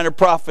of them minor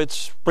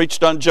prophets.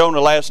 Preached on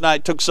Jonah last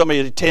night. Took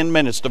somebody 10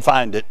 minutes to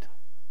find it.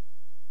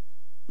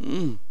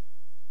 It's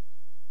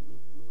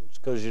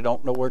because you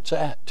don't know where it's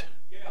at.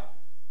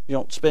 You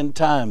don't spend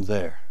time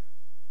there.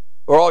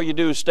 Or all you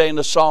do is stay in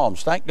the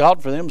Psalms. Thank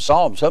God for them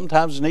Psalms.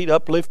 Sometimes we need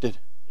uplifted.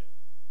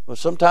 But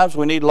sometimes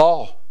we need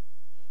law.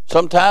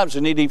 Sometimes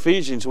we need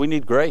Ephesians. We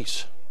need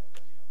grace.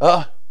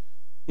 You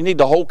need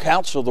the whole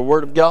counsel of the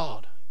Word of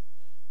God.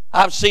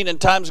 I've seen in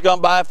times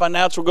gone by, if I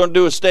announce we're going to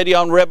do a study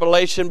on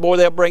Revelation, boy,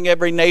 they'll bring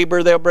every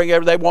neighbor, they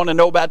want to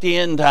know about the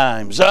end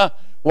times.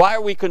 Why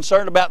are we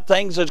concerned about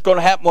things that's going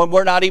to happen when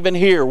we're not even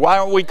here? Why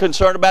aren't we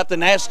concerned about the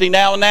nasty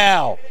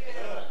now?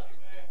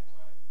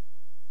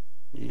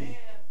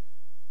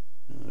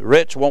 The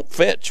wretch won't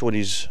fetch when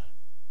he's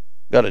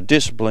got a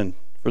discipline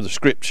for the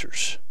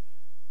Scriptures.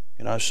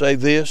 Can I say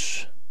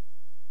this?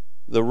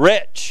 The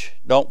wretch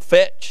don't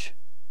fetch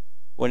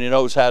when he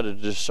knows how to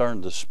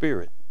discern the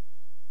Spirit.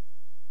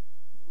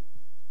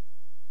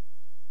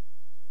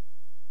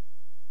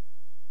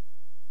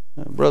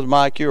 Brother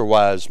Mike, you're a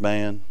wise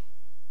man.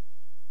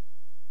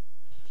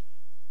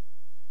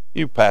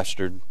 You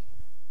pastored a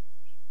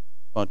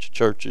bunch of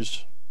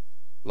churches,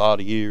 a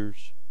lot of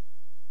years.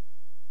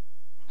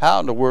 How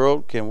in the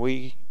world can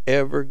we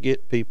ever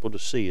get people to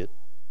see it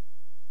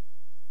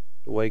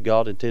the way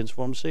God intends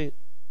for them to see it?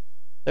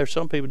 There's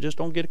some people just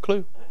don't get a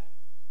clue.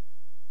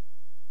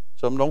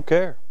 Some don't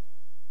care.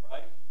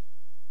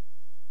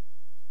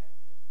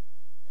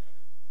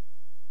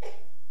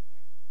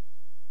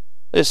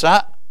 Listen,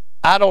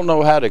 I don't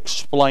know how to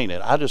explain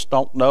it. I just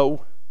don't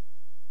know.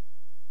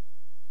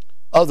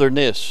 Other than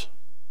this,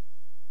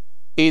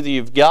 either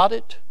you've got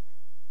it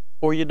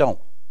or you don't.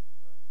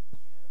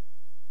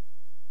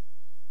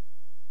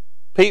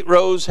 Pete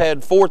Rose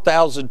had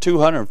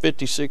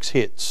 4,256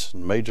 hits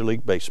in Major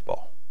League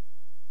Baseball.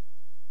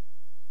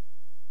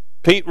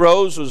 Pete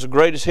Rose was the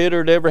greatest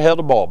hitter that ever held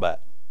a ball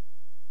bat.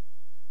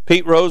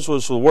 Pete Rose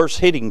was the worst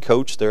hitting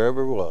coach there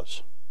ever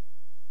was.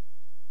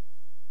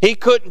 He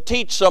couldn't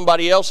teach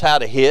somebody else how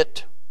to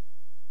hit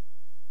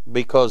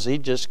because he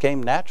just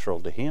came natural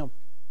to him.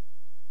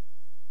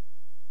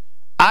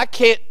 I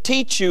can't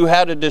teach you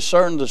how to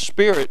discern the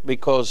Spirit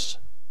because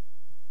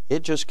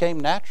it just came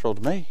natural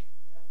to me.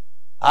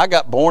 I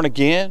got born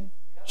again,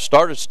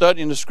 started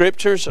studying the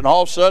Scriptures, and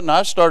all of a sudden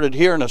I started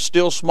hearing a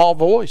still small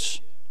voice.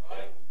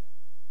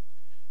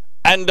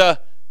 And the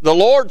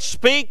Lord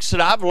speaks,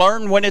 and I've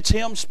learned when it's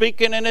Him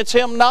speaking and it's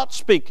Him not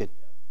speaking.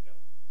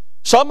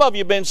 Some of you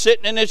have been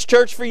sitting in this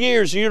church for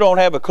years. You don't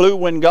have a clue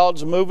when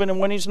God's moving and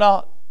when He's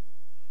not.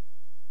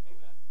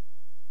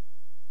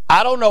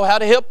 I don't know how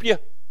to help you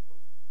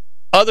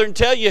other than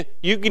tell you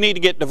you need to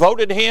get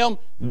devoted to Him,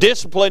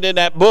 disciplined in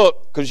that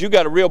book, because you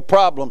got a real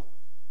problem.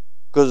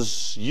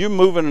 Because you're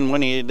moving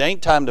when it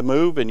ain't time to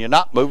move, and you're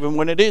not moving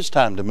when it is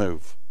time to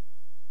move.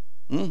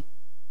 I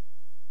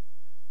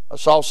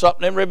saw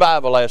something in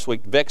revival last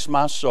week, vexed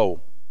my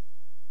soul.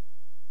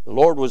 The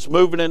Lord was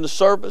moving in the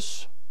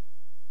service.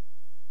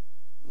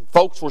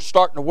 Folks were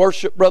starting to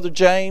worship Brother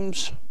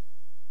James,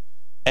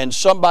 and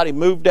somebody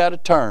moved out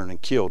of turn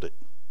and killed it.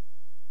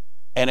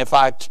 And if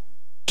I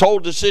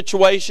told the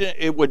situation,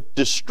 it would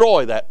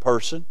destroy that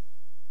person,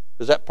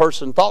 because that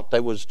person thought they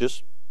was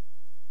just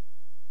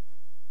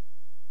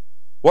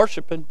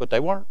worshiping, but they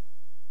weren't.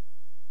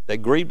 They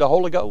grieved the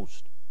Holy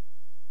Ghost.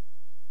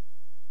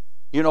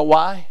 You know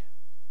why?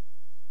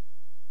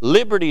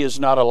 Liberty is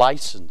not a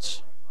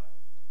license.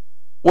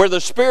 Where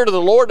the Spirit of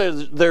the Lord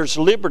is, there's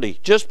liberty.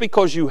 Just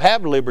because you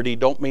have liberty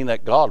don't mean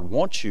that God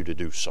wants you to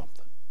do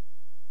something.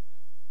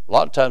 A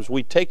lot of times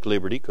we take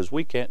liberty because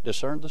we can't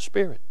discern the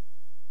Spirit.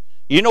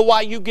 You know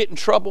why you get in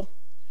trouble?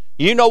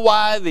 You know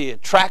why the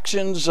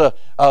attractions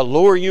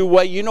lure you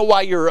away? You know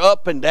why you're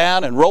up and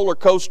down and roller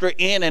coaster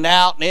in and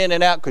out and in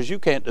and out? Because you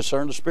can't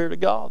discern the Spirit of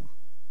God.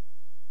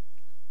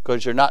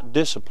 Because you're not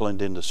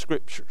disciplined in the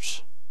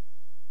Scriptures.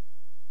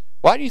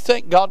 Why do you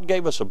think God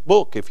gave us a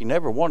book if He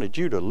never wanted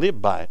you to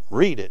live by it,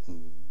 read it,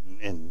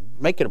 and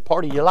make it a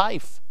part of your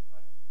life?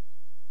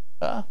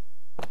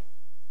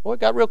 Boy, it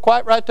got real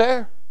quiet right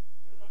there.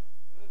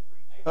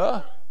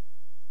 The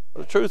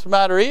truth of the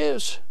matter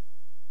is,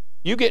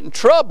 you get in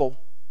trouble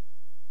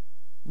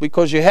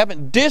because you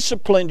haven't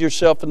disciplined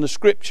yourself in the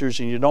Scriptures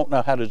and you don't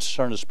know how to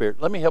discern the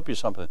Spirit. Let me help you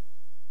something.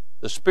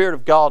 The Spirit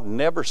of God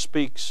never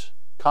speaks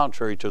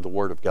contrary to the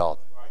Word of God.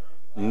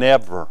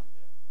 Never.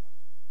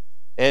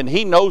 And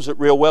He knows it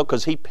real well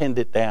because He pinned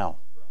it down.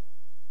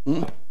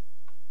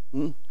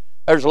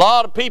 There's a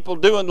lot of people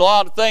doing a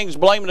lot of things,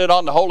 blaming it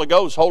on the Holy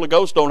Ghost. Holy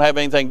Ghost don't have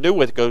anything to do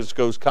with it because it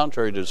goes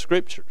contrary to the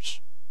Scriptures.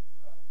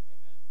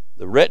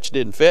 The wretch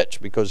didn't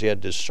fetch because he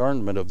had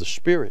discernment of the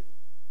Spirit.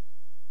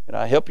 Can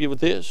I help you with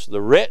this?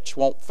 The wretch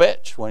won't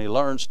fetch when he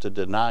learns to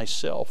deny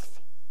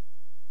self.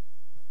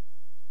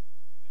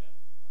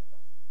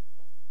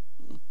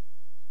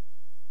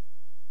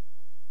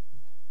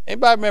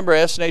 Anybody remember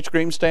S&H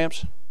Green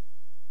Stamps?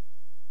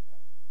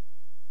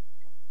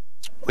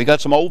 We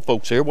got some old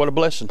folks here. What a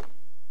blessing.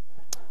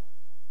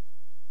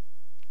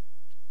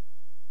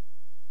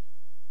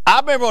 I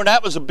remember when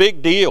that was a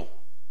big deal.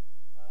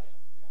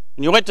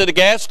 When you went to the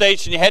gas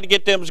station, you had to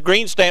get them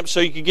green stamps so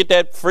you could get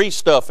that free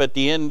stuff at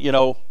the end, you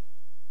know.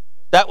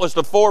 That was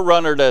the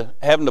forerunner to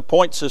having the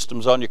point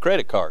systems on your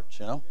credit cards,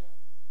 you know.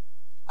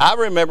 I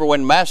remember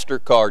when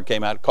MasterCard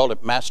came out, called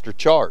it Master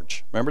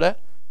Charge. Remember that?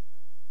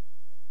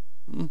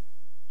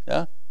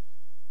 Yeah.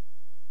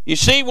 You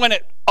see, when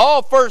it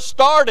all first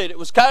started, it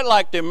was kind of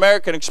like the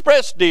American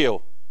Express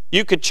deal.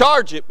 You could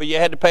charge it, but you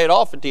had to pay it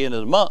off at the end of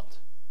the month.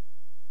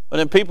 But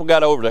then people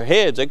got over their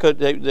heads.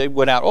 They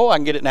went out, oh, I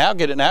can get it now,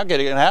 get it now, get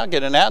it now,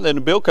 get it now. And then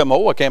the bill come,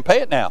 oh, I can't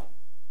pay it now.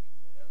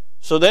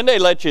 So then they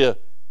let you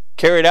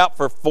carry it out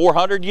for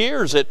 400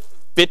 years at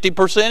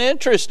 50%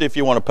 interest if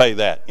you want to pay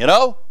that, you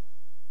know?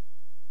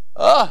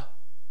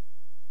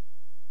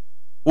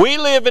 We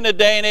live in a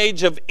day and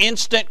age of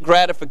instant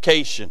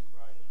gratification.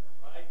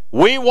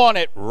 We want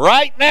it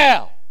right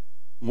now.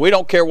 We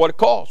don't care what it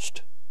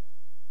costs.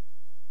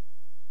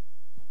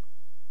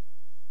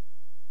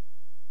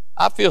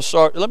 I feel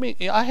sorry.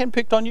 I hadn't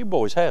picked on you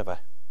boys, have I?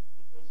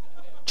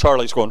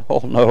 Charlie's going,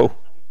 oh no.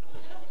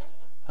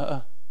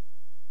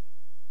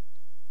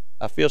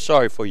 I feel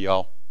sorry for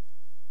y'all.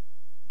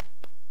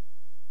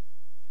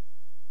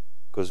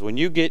 Because when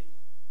you get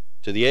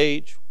to the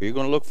age where you're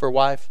going to look for a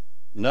wife,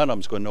 none of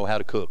them's going to know how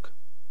to cook.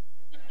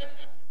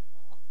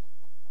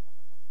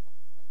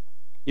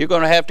 You're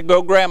going to have to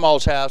go to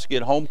grandma's house,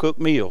 get home-cooked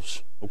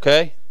meals,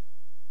 okay?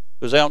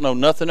 Because they don't know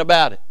nothing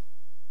about it.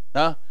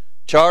 Huh?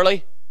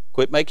 Charlie,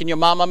 quit making your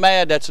mama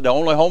mad. That's the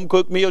only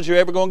home-cooked meals you're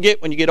ever going to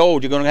get when you get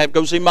old. You're going to have to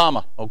go see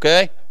mama,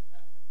 okay?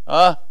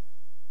 So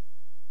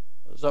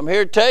I'm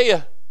here to tell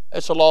you,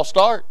 that's a lost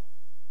art.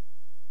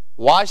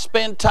 Why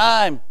spend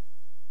time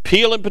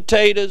peeling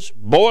potatoes,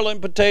 boiling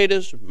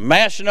potatoes,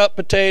 mashing up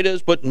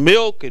potatoes, putting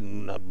milk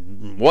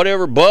and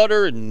whatever,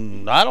 butter,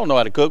 and I don't know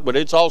how to cook, but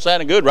it's all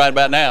sounding good right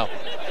about now.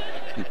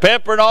 And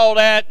pepper and all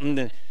that,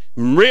 and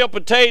real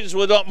potatoes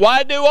with them.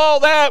 Why do all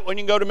that when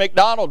you can go to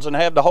McDonald's and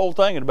have the whole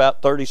thing in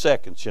about 30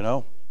 seconds, you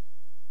know?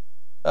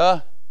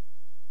 It's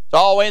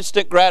all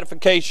instant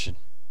gratification.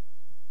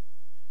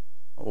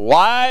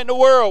 Why in the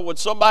world would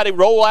somebody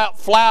roll out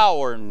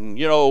flour and,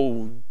 you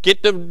know,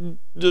 get the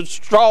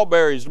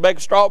strawberries to make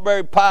a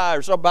strawberry pie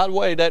or something? By the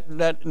way,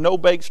 that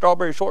no-bake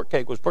strawberry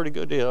shortcake was pretty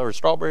good, or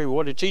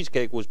strawberry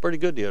cheesecake was pretty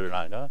good the other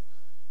night, huh?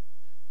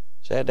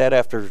 So I had that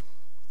after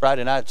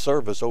Friday night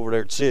service over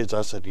there at Sid's.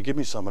 I said, give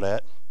me some of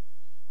that.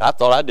 I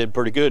thought I did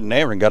pretty good, and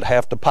Aaron got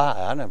half the pie.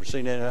 I never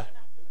seen that.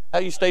 How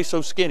you stay so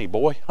skinny,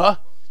 boy, huh?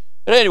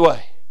 But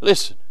anyway,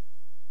 listen.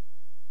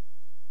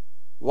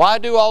 Why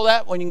do all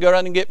that when you can go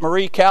down and get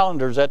Marie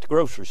calendars at the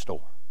grocery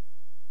store?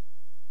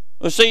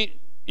 Well, see,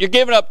 you're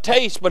giving up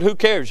taste, but who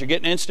cares? You're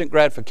getting instant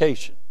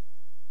gratification.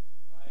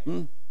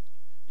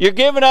 You're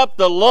giving up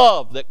the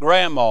love that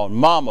grandma and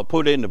mama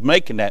put into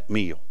making that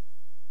meal.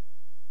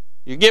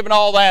 You're giving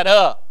all that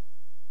up.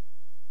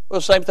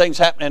 Well, the same thing's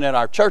happening in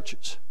our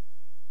churches.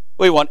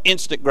 We want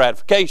instant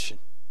gratification.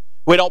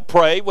 We don't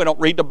pray. We don't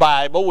read the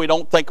Bible. We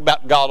don't think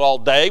about God all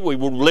day. We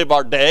will live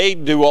our day,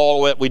 do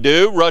all that we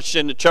do, rush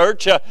into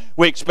church.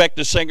 We expect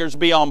the singers to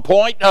be on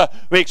point.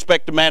 We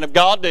expect the man of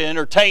God to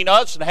entertain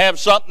us and have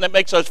something that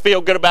makes us feel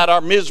good about our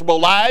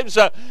miserable lives.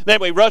 Then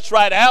we rush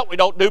right out. We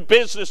don't do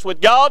business with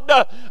God.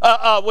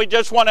 We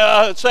just want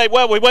to say,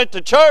 well, we went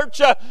to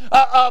church,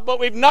 but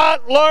we've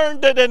not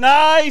learned to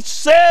deny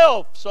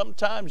self.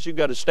 Sometimes you've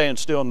got to stand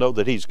still and know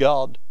that He's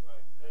God.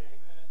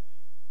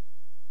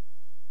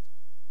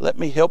 Let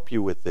me help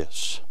you with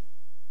this.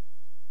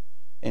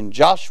 In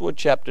Joshua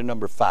chapter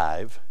number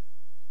 5,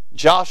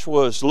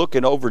 Joshua is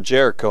looking over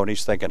Jericho and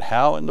he's thinking,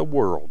 how in the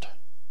world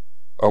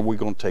are we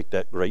going to take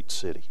that great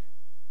city?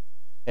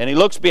 And he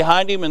looks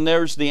behind him and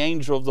there's the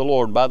angel of the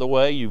Lord. By the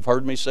way, you've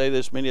heard me say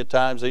this many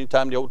times.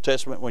 Anytime in the Old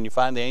Testament when you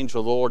find the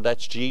angel of the Lord,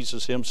 that's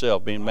Jesus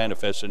Himself being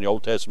manifested in the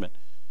Old Testament.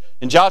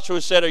 And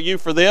Joshua said, are you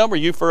for them or are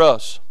you for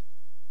us?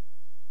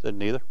 He said,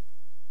 neither.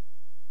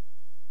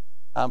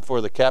 I'm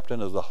for the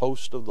captain of the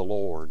host of the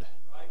Lord.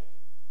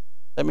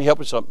 Let me help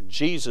you with something.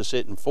 Jesus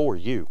isn't for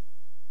you.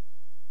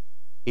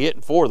 He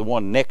isn't for the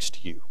one next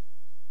to you.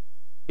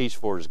 He's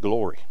for His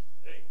glory.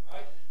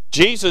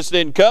 Jesus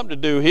didn't come to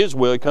do His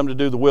will. He came to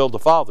do the will of the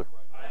Father.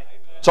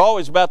 It's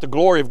always about the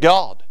glory of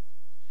God.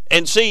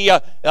 And see,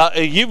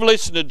 you've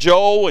listened to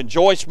Joe and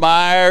Joyce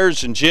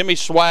Myers and Jimmy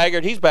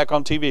Swaggart. He's back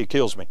on TV. It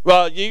kills me.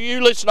 Well,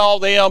 you listen to all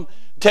them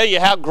tell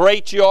you how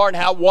great you are and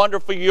how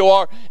wonderful you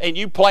are, and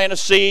you plant a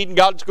seed, and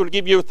God's going to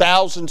give you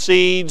 1,000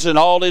 seeds and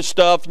all this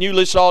stuff, and you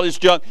listen to all this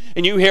junk,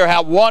 and you hear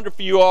how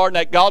wonderful you are, and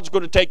that God's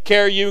going to take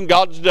care of you, and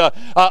God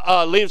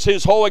lives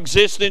His whole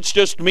existence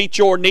just to meet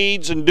your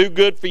needs and do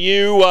good for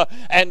you,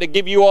 and to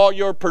give you all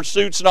your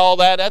pursuits and all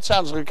that. That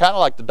sounds kind of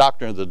like the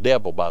doctrine of the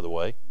devil, by the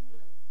way.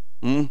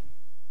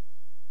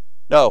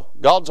 No,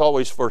 God's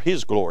always for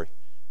His glory.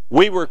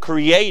 We were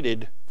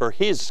created for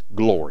His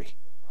glory,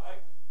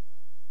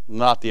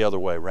 not the other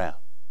way around.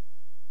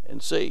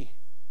 And see,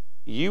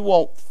 you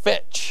won't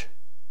fetch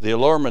the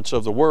allurements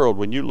of the world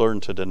when you learn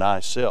to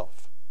deny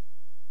self.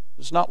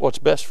 It's not what's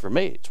best for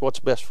me. It's what's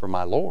best for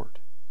my Lord.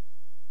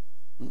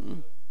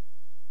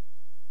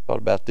 Thought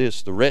about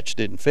this. The wretch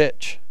didn't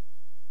fetch.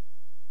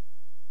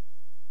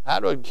 How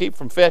do I keep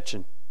from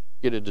fetching?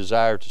 Get a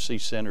desire to see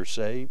sinners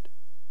saved.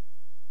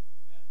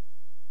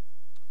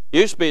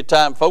 Used to be a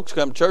time folks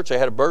come to church, they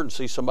had a burden to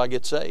see somebody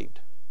get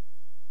saved.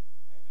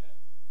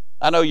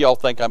 I know y'all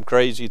think I'm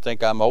crazy, you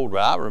think I'm old, but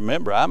I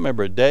remember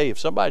a day, if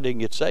somebody didn't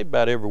get saved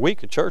about every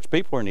week at church,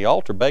 people were in the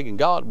altar begging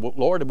God,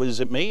 Lord, is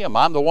it me? Am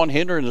I the one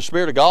hindering the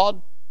Spirit of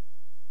God?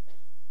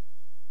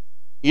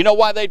 You know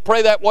why they'd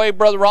pray that way,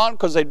 Brother Ron?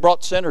 Because they'd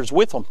brought sinners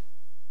with them.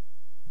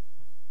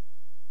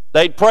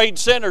 They'd prayed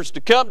sinners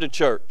to come to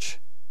church,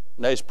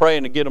 and they was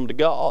praying to get them to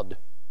God.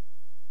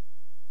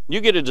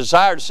 You get a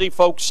desire to see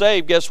folks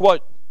saved, guess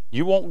what?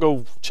 You won't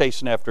go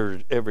chasing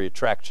after every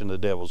attraction the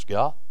devil's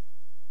got.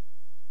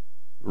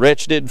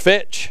 Wretch didn't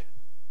fetch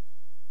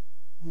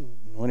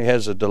when he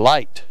has a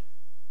delight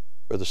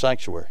for the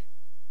sanctuary.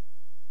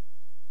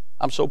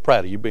 I'm so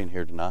proud of you being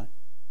here tonight.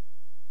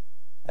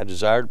 I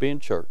desire to be in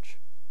church.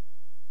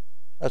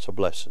 That's a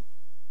blessing.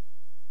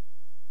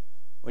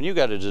 When you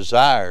got a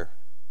desire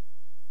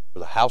for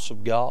the house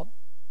of God,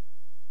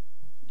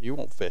 you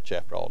won't fetch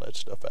after all that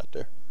stuff out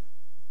there.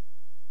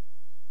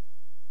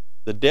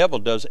 The devil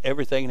does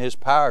everything in his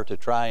power to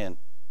try and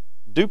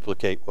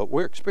duplicate what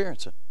we're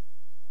experiencing.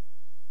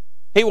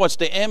 He wants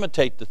to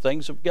imitate the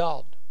things of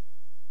God.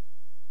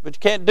 But you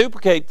can't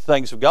duplicate the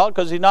things of God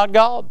because He's not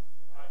God.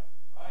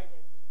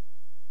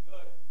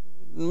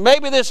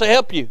 Maybe this will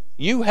help you.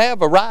 You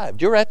have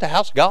arrived. You're at the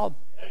house of God.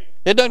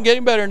 It doesn't get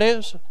any better than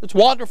this. It's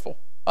wonderful.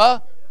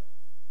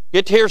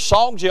 Get to hear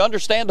songs, you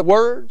understand the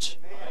words.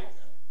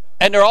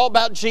 And they're all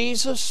about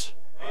Jesus.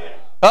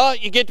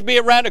 You get to be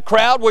around a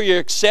crowd where you're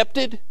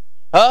accepted.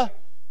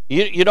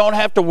 You don't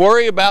have to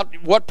worry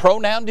about what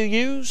pronoun to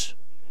use.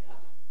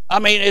 I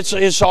mean,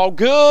 it's all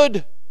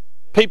good.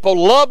 People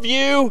love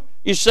you.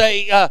 You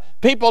say,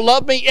 people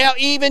love me. Yeah,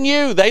 even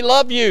you. They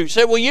love you. You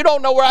say, well, you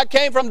don't know where I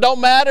came from. Don't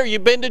matter.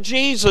 You've been to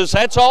Jesus.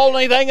 That's the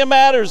only thing that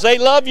matters. They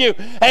love you.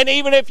 And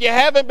even if you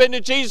haven't been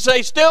to Jesus,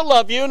 they still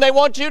love you, and they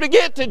want you to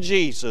get to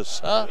Jesus.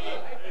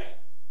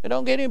 It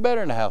don't get any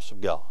better in the house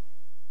of God.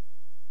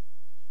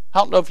 I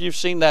don't know if you've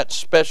seen that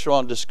special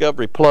on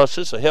Discovery Plus.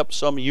 This will help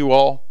some of you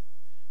all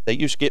that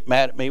used to get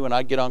mad at me when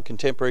I get on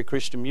contemporary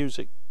Christian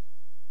music.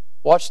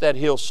 Watch that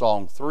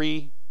Hillsong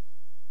 3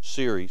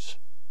 series.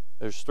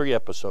 There's 3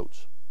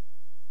 episodes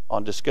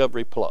on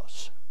Discovery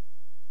Plus.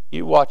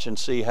 You watch and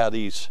see how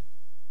these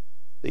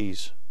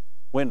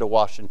window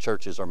washing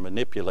churches are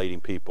manipulating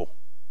people,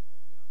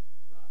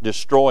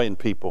 destroying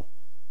people,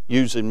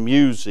 using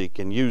music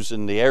and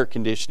using the air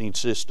conditioning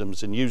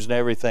systems and using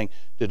everything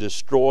to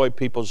destroy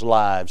people's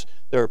lives.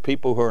 There are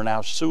people who are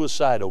now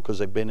suicidal because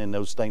they've been in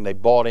those things. They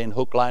bought in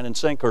hook, line, and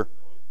sinker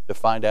to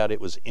find out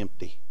it was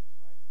empty.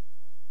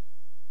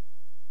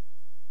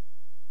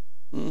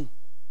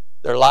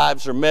 Their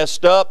lives are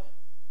messed up.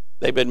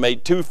 They've been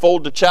made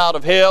twofold the child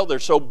of hell. They're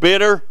so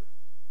bitter.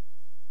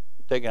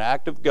 It takes an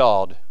act of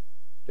God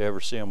to ever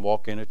see them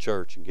walk into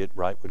church and get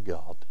right with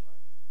God.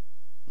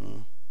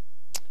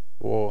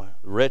 Boy,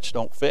 the wretch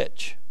don't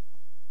fetch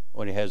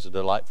when he has a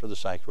delight for the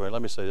sanctuary.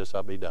 Let me say this,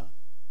 I'll be done.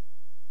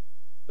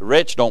 The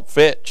wretch don't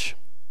fetch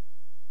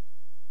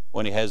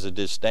when he has a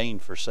disdain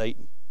for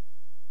Satan.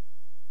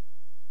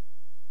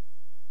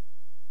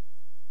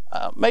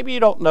 Maybe you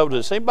don't know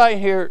this. Anybody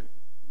here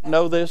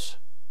know this?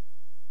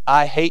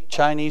 I hate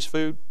Chinese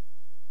food.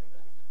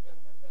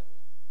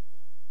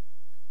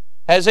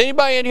 Has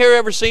anybody in here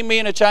ever seen me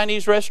in a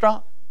Chinese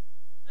restaurant?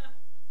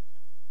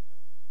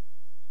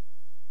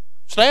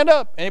 Stand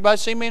up. Anybody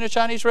seen me in a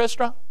Chinese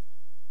restaurant?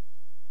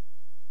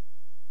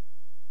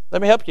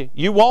 Let me help you.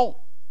 You won't.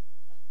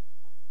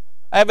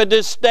 I have a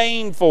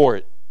disdain for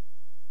it.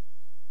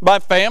 My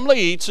family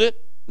eats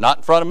it, not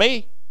in front of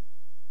me.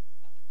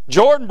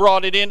 Jordan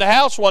brought it in the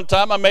house one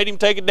time. I made him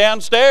take it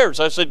downstairs.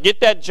 I said, get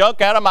that junk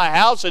out of my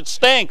house. It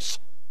stinks.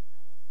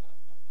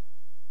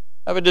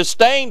 I have a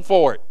disdain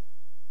for it.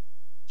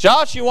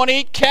 Josh, you want to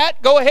eat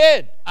cat? Go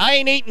ahead. I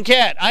ain't eating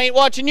cat. I ain't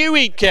watching you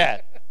eat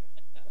cat.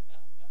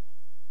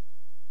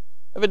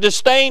 I have a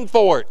disdain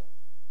for it.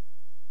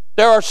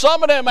 There are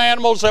some of them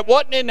animals that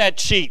wasn't in that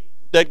sheep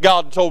that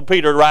God told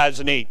Peter to rise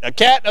and eat. A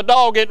cat and a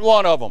dog isn't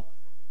one of them.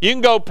 You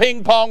can go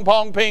ping, pong,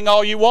 pong, ping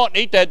all you want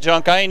and eat that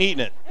junk. I ain't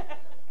eating it.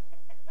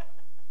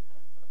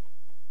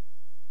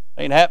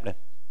 Ain't happening.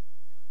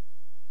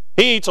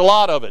 He eats a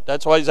lot of it.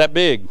 That's why he's that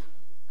big.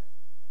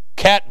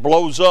 Cat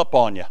blows up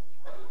on you.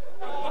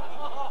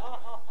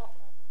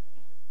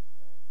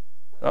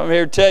 I'm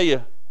here to tell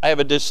you, I have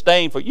a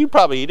disdain for you.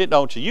 Probably eat it,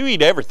 don't you? You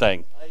eat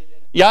everything.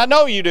 Yeah, I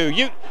know you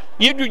do.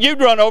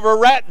 You'd run over a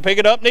rat and pick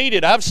it up and eat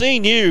it. I've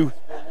seen you.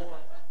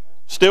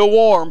 Still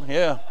warm,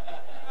 yeah.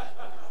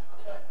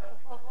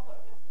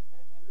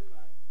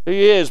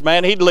 He is,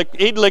 man. He'd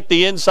lick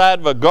the inside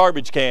of a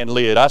garbage can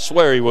lid. I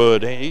swear he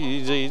would.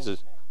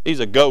 He's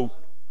a goat.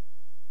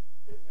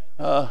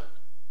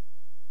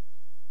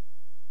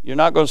 You're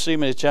not going to see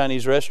me at a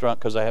Chinese restaurant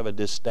because I have a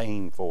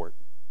disdain for it.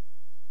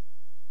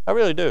 I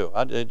really do.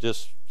 It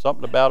just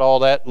something about all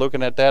that.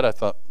 Looking at that, I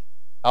thought,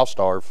 I'll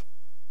starve.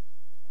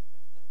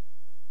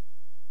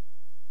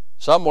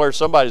 Somewhere,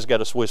 somebody's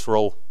got a Swiss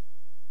roll.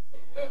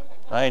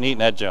 I ain't eating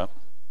that junk.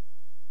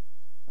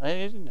 I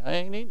ain't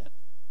eating it.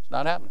 It's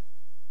not happening.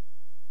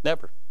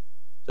 Never.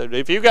 So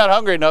if you got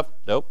hungry enough,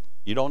 nope,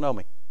 you don't know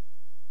me.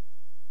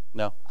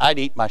 No, I'd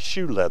eat my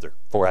shoe leather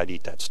before I'd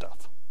eat that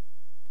stuff.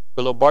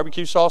 Put a little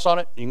barbecue sauce on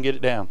it, you can get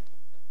it down.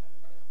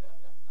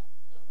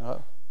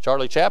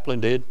 Charlie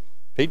Chaplin did.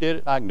 If he did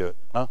it, I can do it.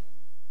 Huh?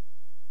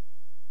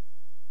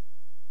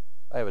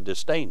 I have a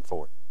disdain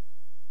for it.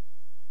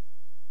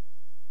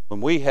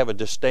 When we have a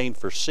disdain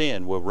for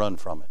sin, we'll run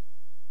from it.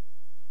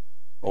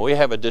 When we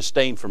have a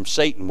disdain from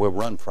Satan, we'll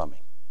run from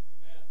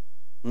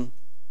him.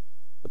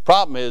 The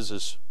problem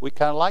is we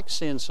kind of like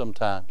sin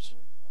sometimes.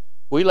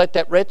 We let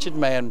that wretched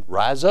man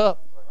rise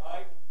up.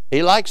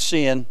 He likes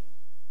sin.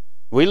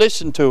 We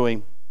listen to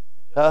him.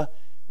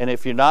 And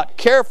if you're not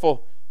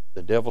careful,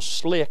 the devil's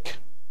slick.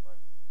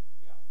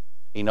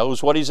 He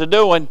knows what he's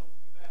doing.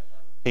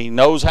 He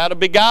knows how to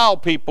beguile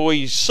people.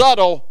 He's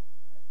subtle.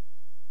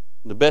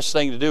 The best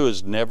thing to do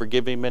is never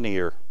give him an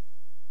ear.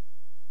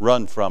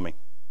 Run from him.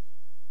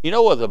 You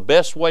know what the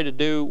best way to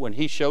do when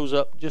he shows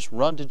up? Just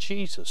run to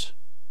Jesus.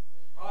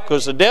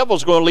 Because the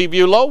devil's going to leave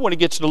you alone when he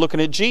gets to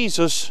looking at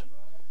Jesus.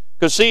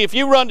 Because see, if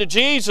you run to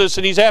Jesus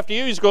and he's after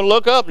you, he's going to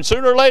look up and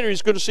sooner or later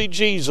he's going to see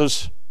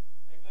Jesus.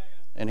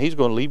 And he's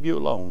going to leave you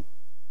alone.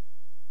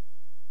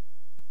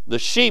 The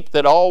sheep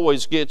that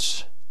always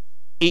gets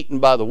eaten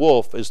by the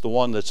wolf is the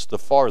one that's the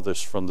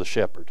farthest from the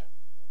shepherd.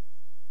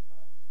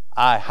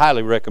 I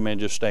highly recommend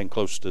just staying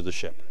close to the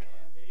shepherd.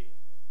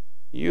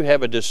 You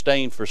have a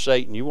disdain for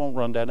Satan, you won't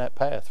run down that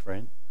path,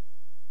 friend.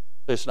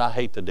 Listen, I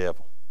hate the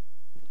devil.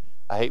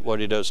 I hate what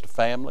he does to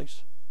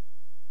families.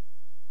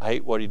 I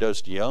hate what he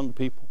does to young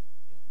people.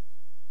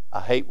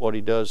 I hate what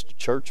he does to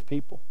church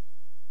people.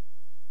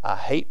 I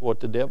hate what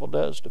the devil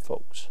does to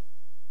folks.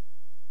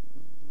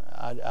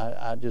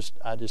 I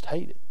just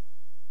hate it.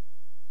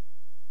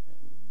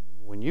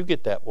 When you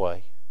get that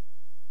way,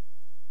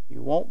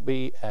 you won't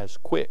be as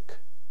quick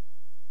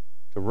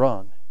to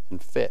run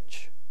and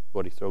fetch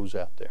what he throws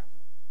out there.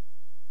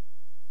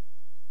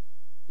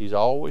 He's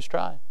always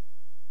trying.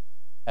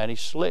 And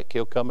he's slick.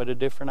 He'll come at a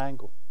different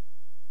angle.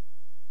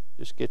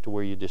 Just get to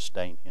where you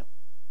disdain him.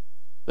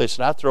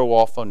 Listen, I throw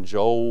off on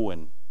Joel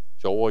and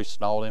Joyce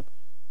and all them.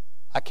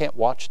 I can't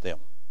watch them.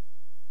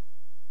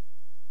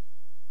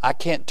 I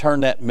can't turn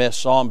that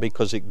mess on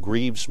because it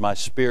grieves my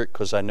spirit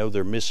because I know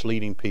they're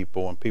misleading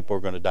people and people are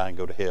going to die and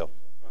go to hell.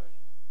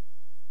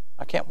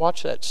 I can't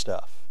watch that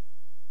stuff.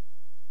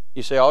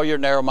 You say, oh, you're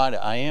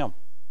narrow-minded. I am.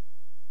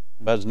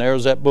 About as narrow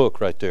as that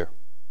book right there.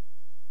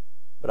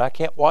 But I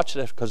can't watch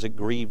that because it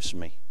grieves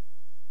me.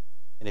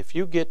 And if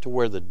you get to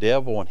where the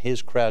devil and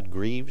his crowd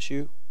grieves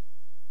you,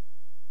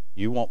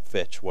 you won't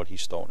fetch what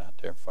he's throwing out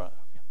there in front of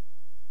you.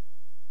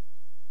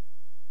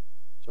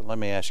 So let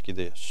me ask you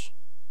this.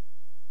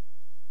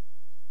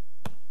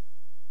 Do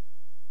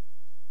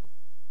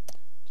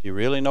you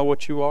really know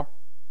what you are?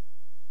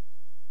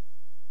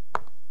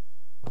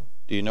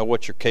 Do you know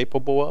what you're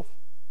capable of?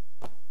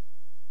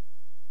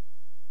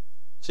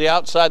 See,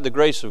 outside the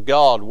grace of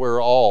God,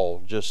 we're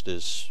all just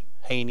as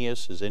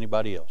heinous as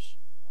anybody else.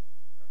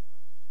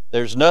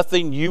 There's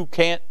nothing you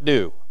can't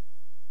do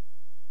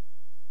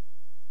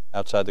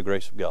outside the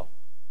grace of God.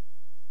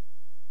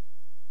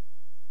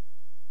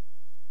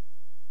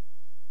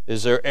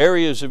 Is there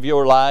areas of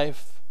your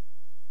life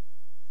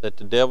that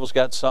the devil's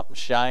got something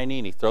shiny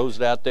and he throws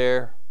it out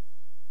there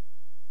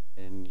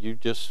and you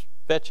just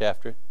fetch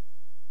after it?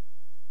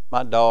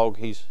 My dog,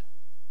 he's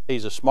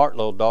a smart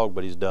little dog,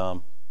 but he's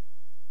dumb.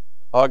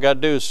 All I got to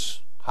do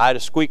is hide a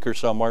squeaker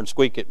somewhere and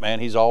squeak it, man.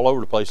 He's all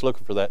over the place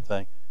looking for that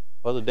thing.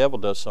 Well, the devil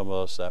does some of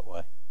us that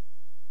way.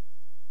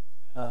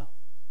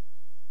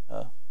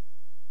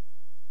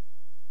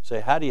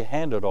 Say, how do you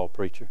handle it all,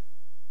 preacher?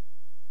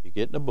 You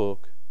get in a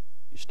book,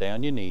 you stay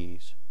on your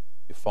knees,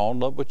 you fall in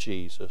love with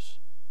Jesus,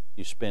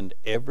 you spend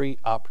every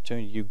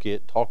opportunity you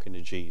get talking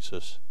to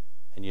Jesus,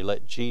 and you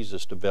let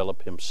Jesus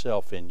develop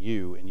himself in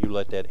you, and you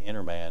let that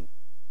inner man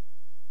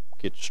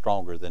get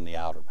stronger than the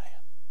outer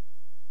man.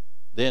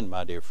 Then,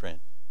 my dear friend,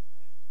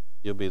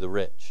 you'll be the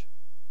wretch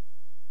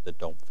that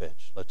don't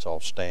fetch. Let's all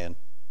stand.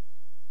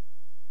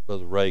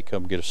 Brother Ray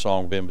come get a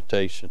song of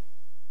invitation.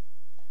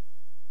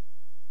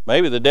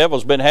 Maybe the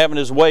devil's been having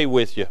his way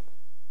with you.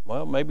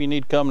 Well, maybe you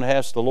need to come and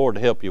ask the Lord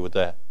to help you with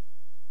that.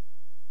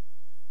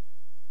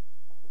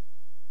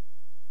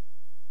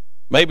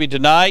 Maybe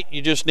tonight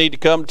you just need to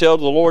come and tell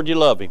the Lord you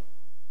love Him.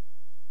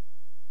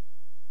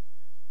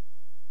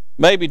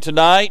 Maybe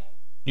tonight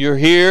you're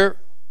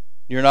here,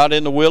 you're not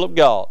in the will of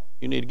God.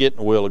 You need to get in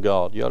the will of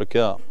God. You ought to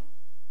come.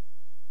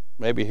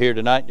 Maybe you're here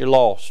tonight and you're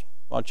lost.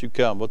 Why don't you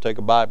come? We'll take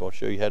a Bible and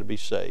show you how to be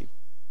saved.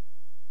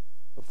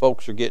 The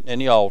folks are getting in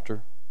the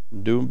altar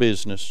and doing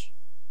business.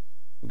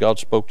 God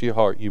spoke to your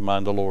heart. You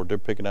mind the Lord. They're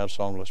picking out a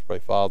song. Let's pray.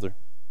 Father,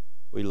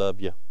 we love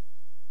you.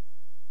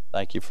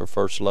 Thank you for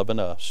first loving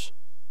us.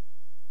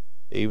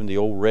 Even the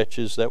old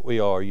wretches that we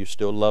are, you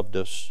still loved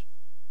us.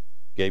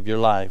 Gave your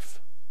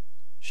life.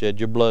 Shed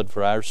your blood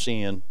for our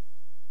sin.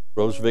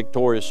 Rose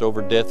victorious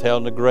over death, hell,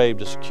 and the grave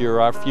to secure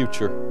our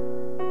future.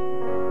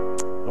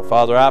 Well,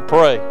 Father, I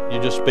pray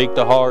you just speak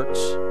to hearts.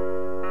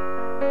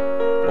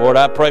 Lord,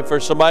 I pray for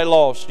somebody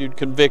lost, you'd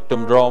convict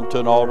them, draw them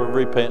to an altar of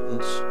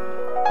repentance.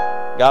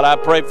 God, I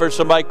pray for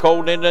somebody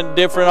cold and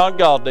indifferent on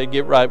God, they'd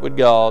get right with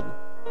God.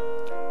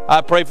 I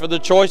pray for the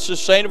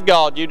choicest saint of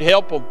God, you'd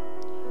help them.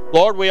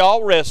 Lord, we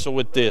all wrestle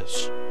with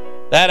this.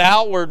 That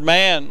outward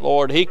man,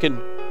 Lord, he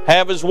can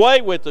have his way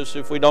with us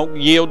if we don't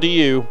yield to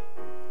you.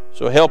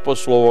 So help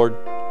us, Lord.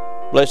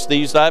 Bless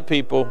these thy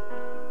people.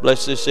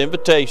 Bless this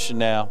invitation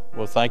now.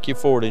 Well, thank you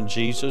for it in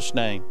Jesus'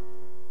 name.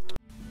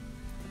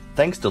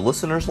 Thanks to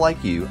listeners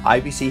like you,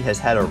 IBC has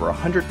had over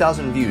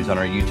 100,000 views on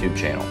our YouTube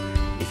channel.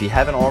 If you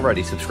haven't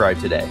already, subscribe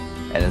today.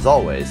 And as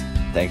always,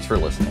 thanks for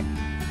listening.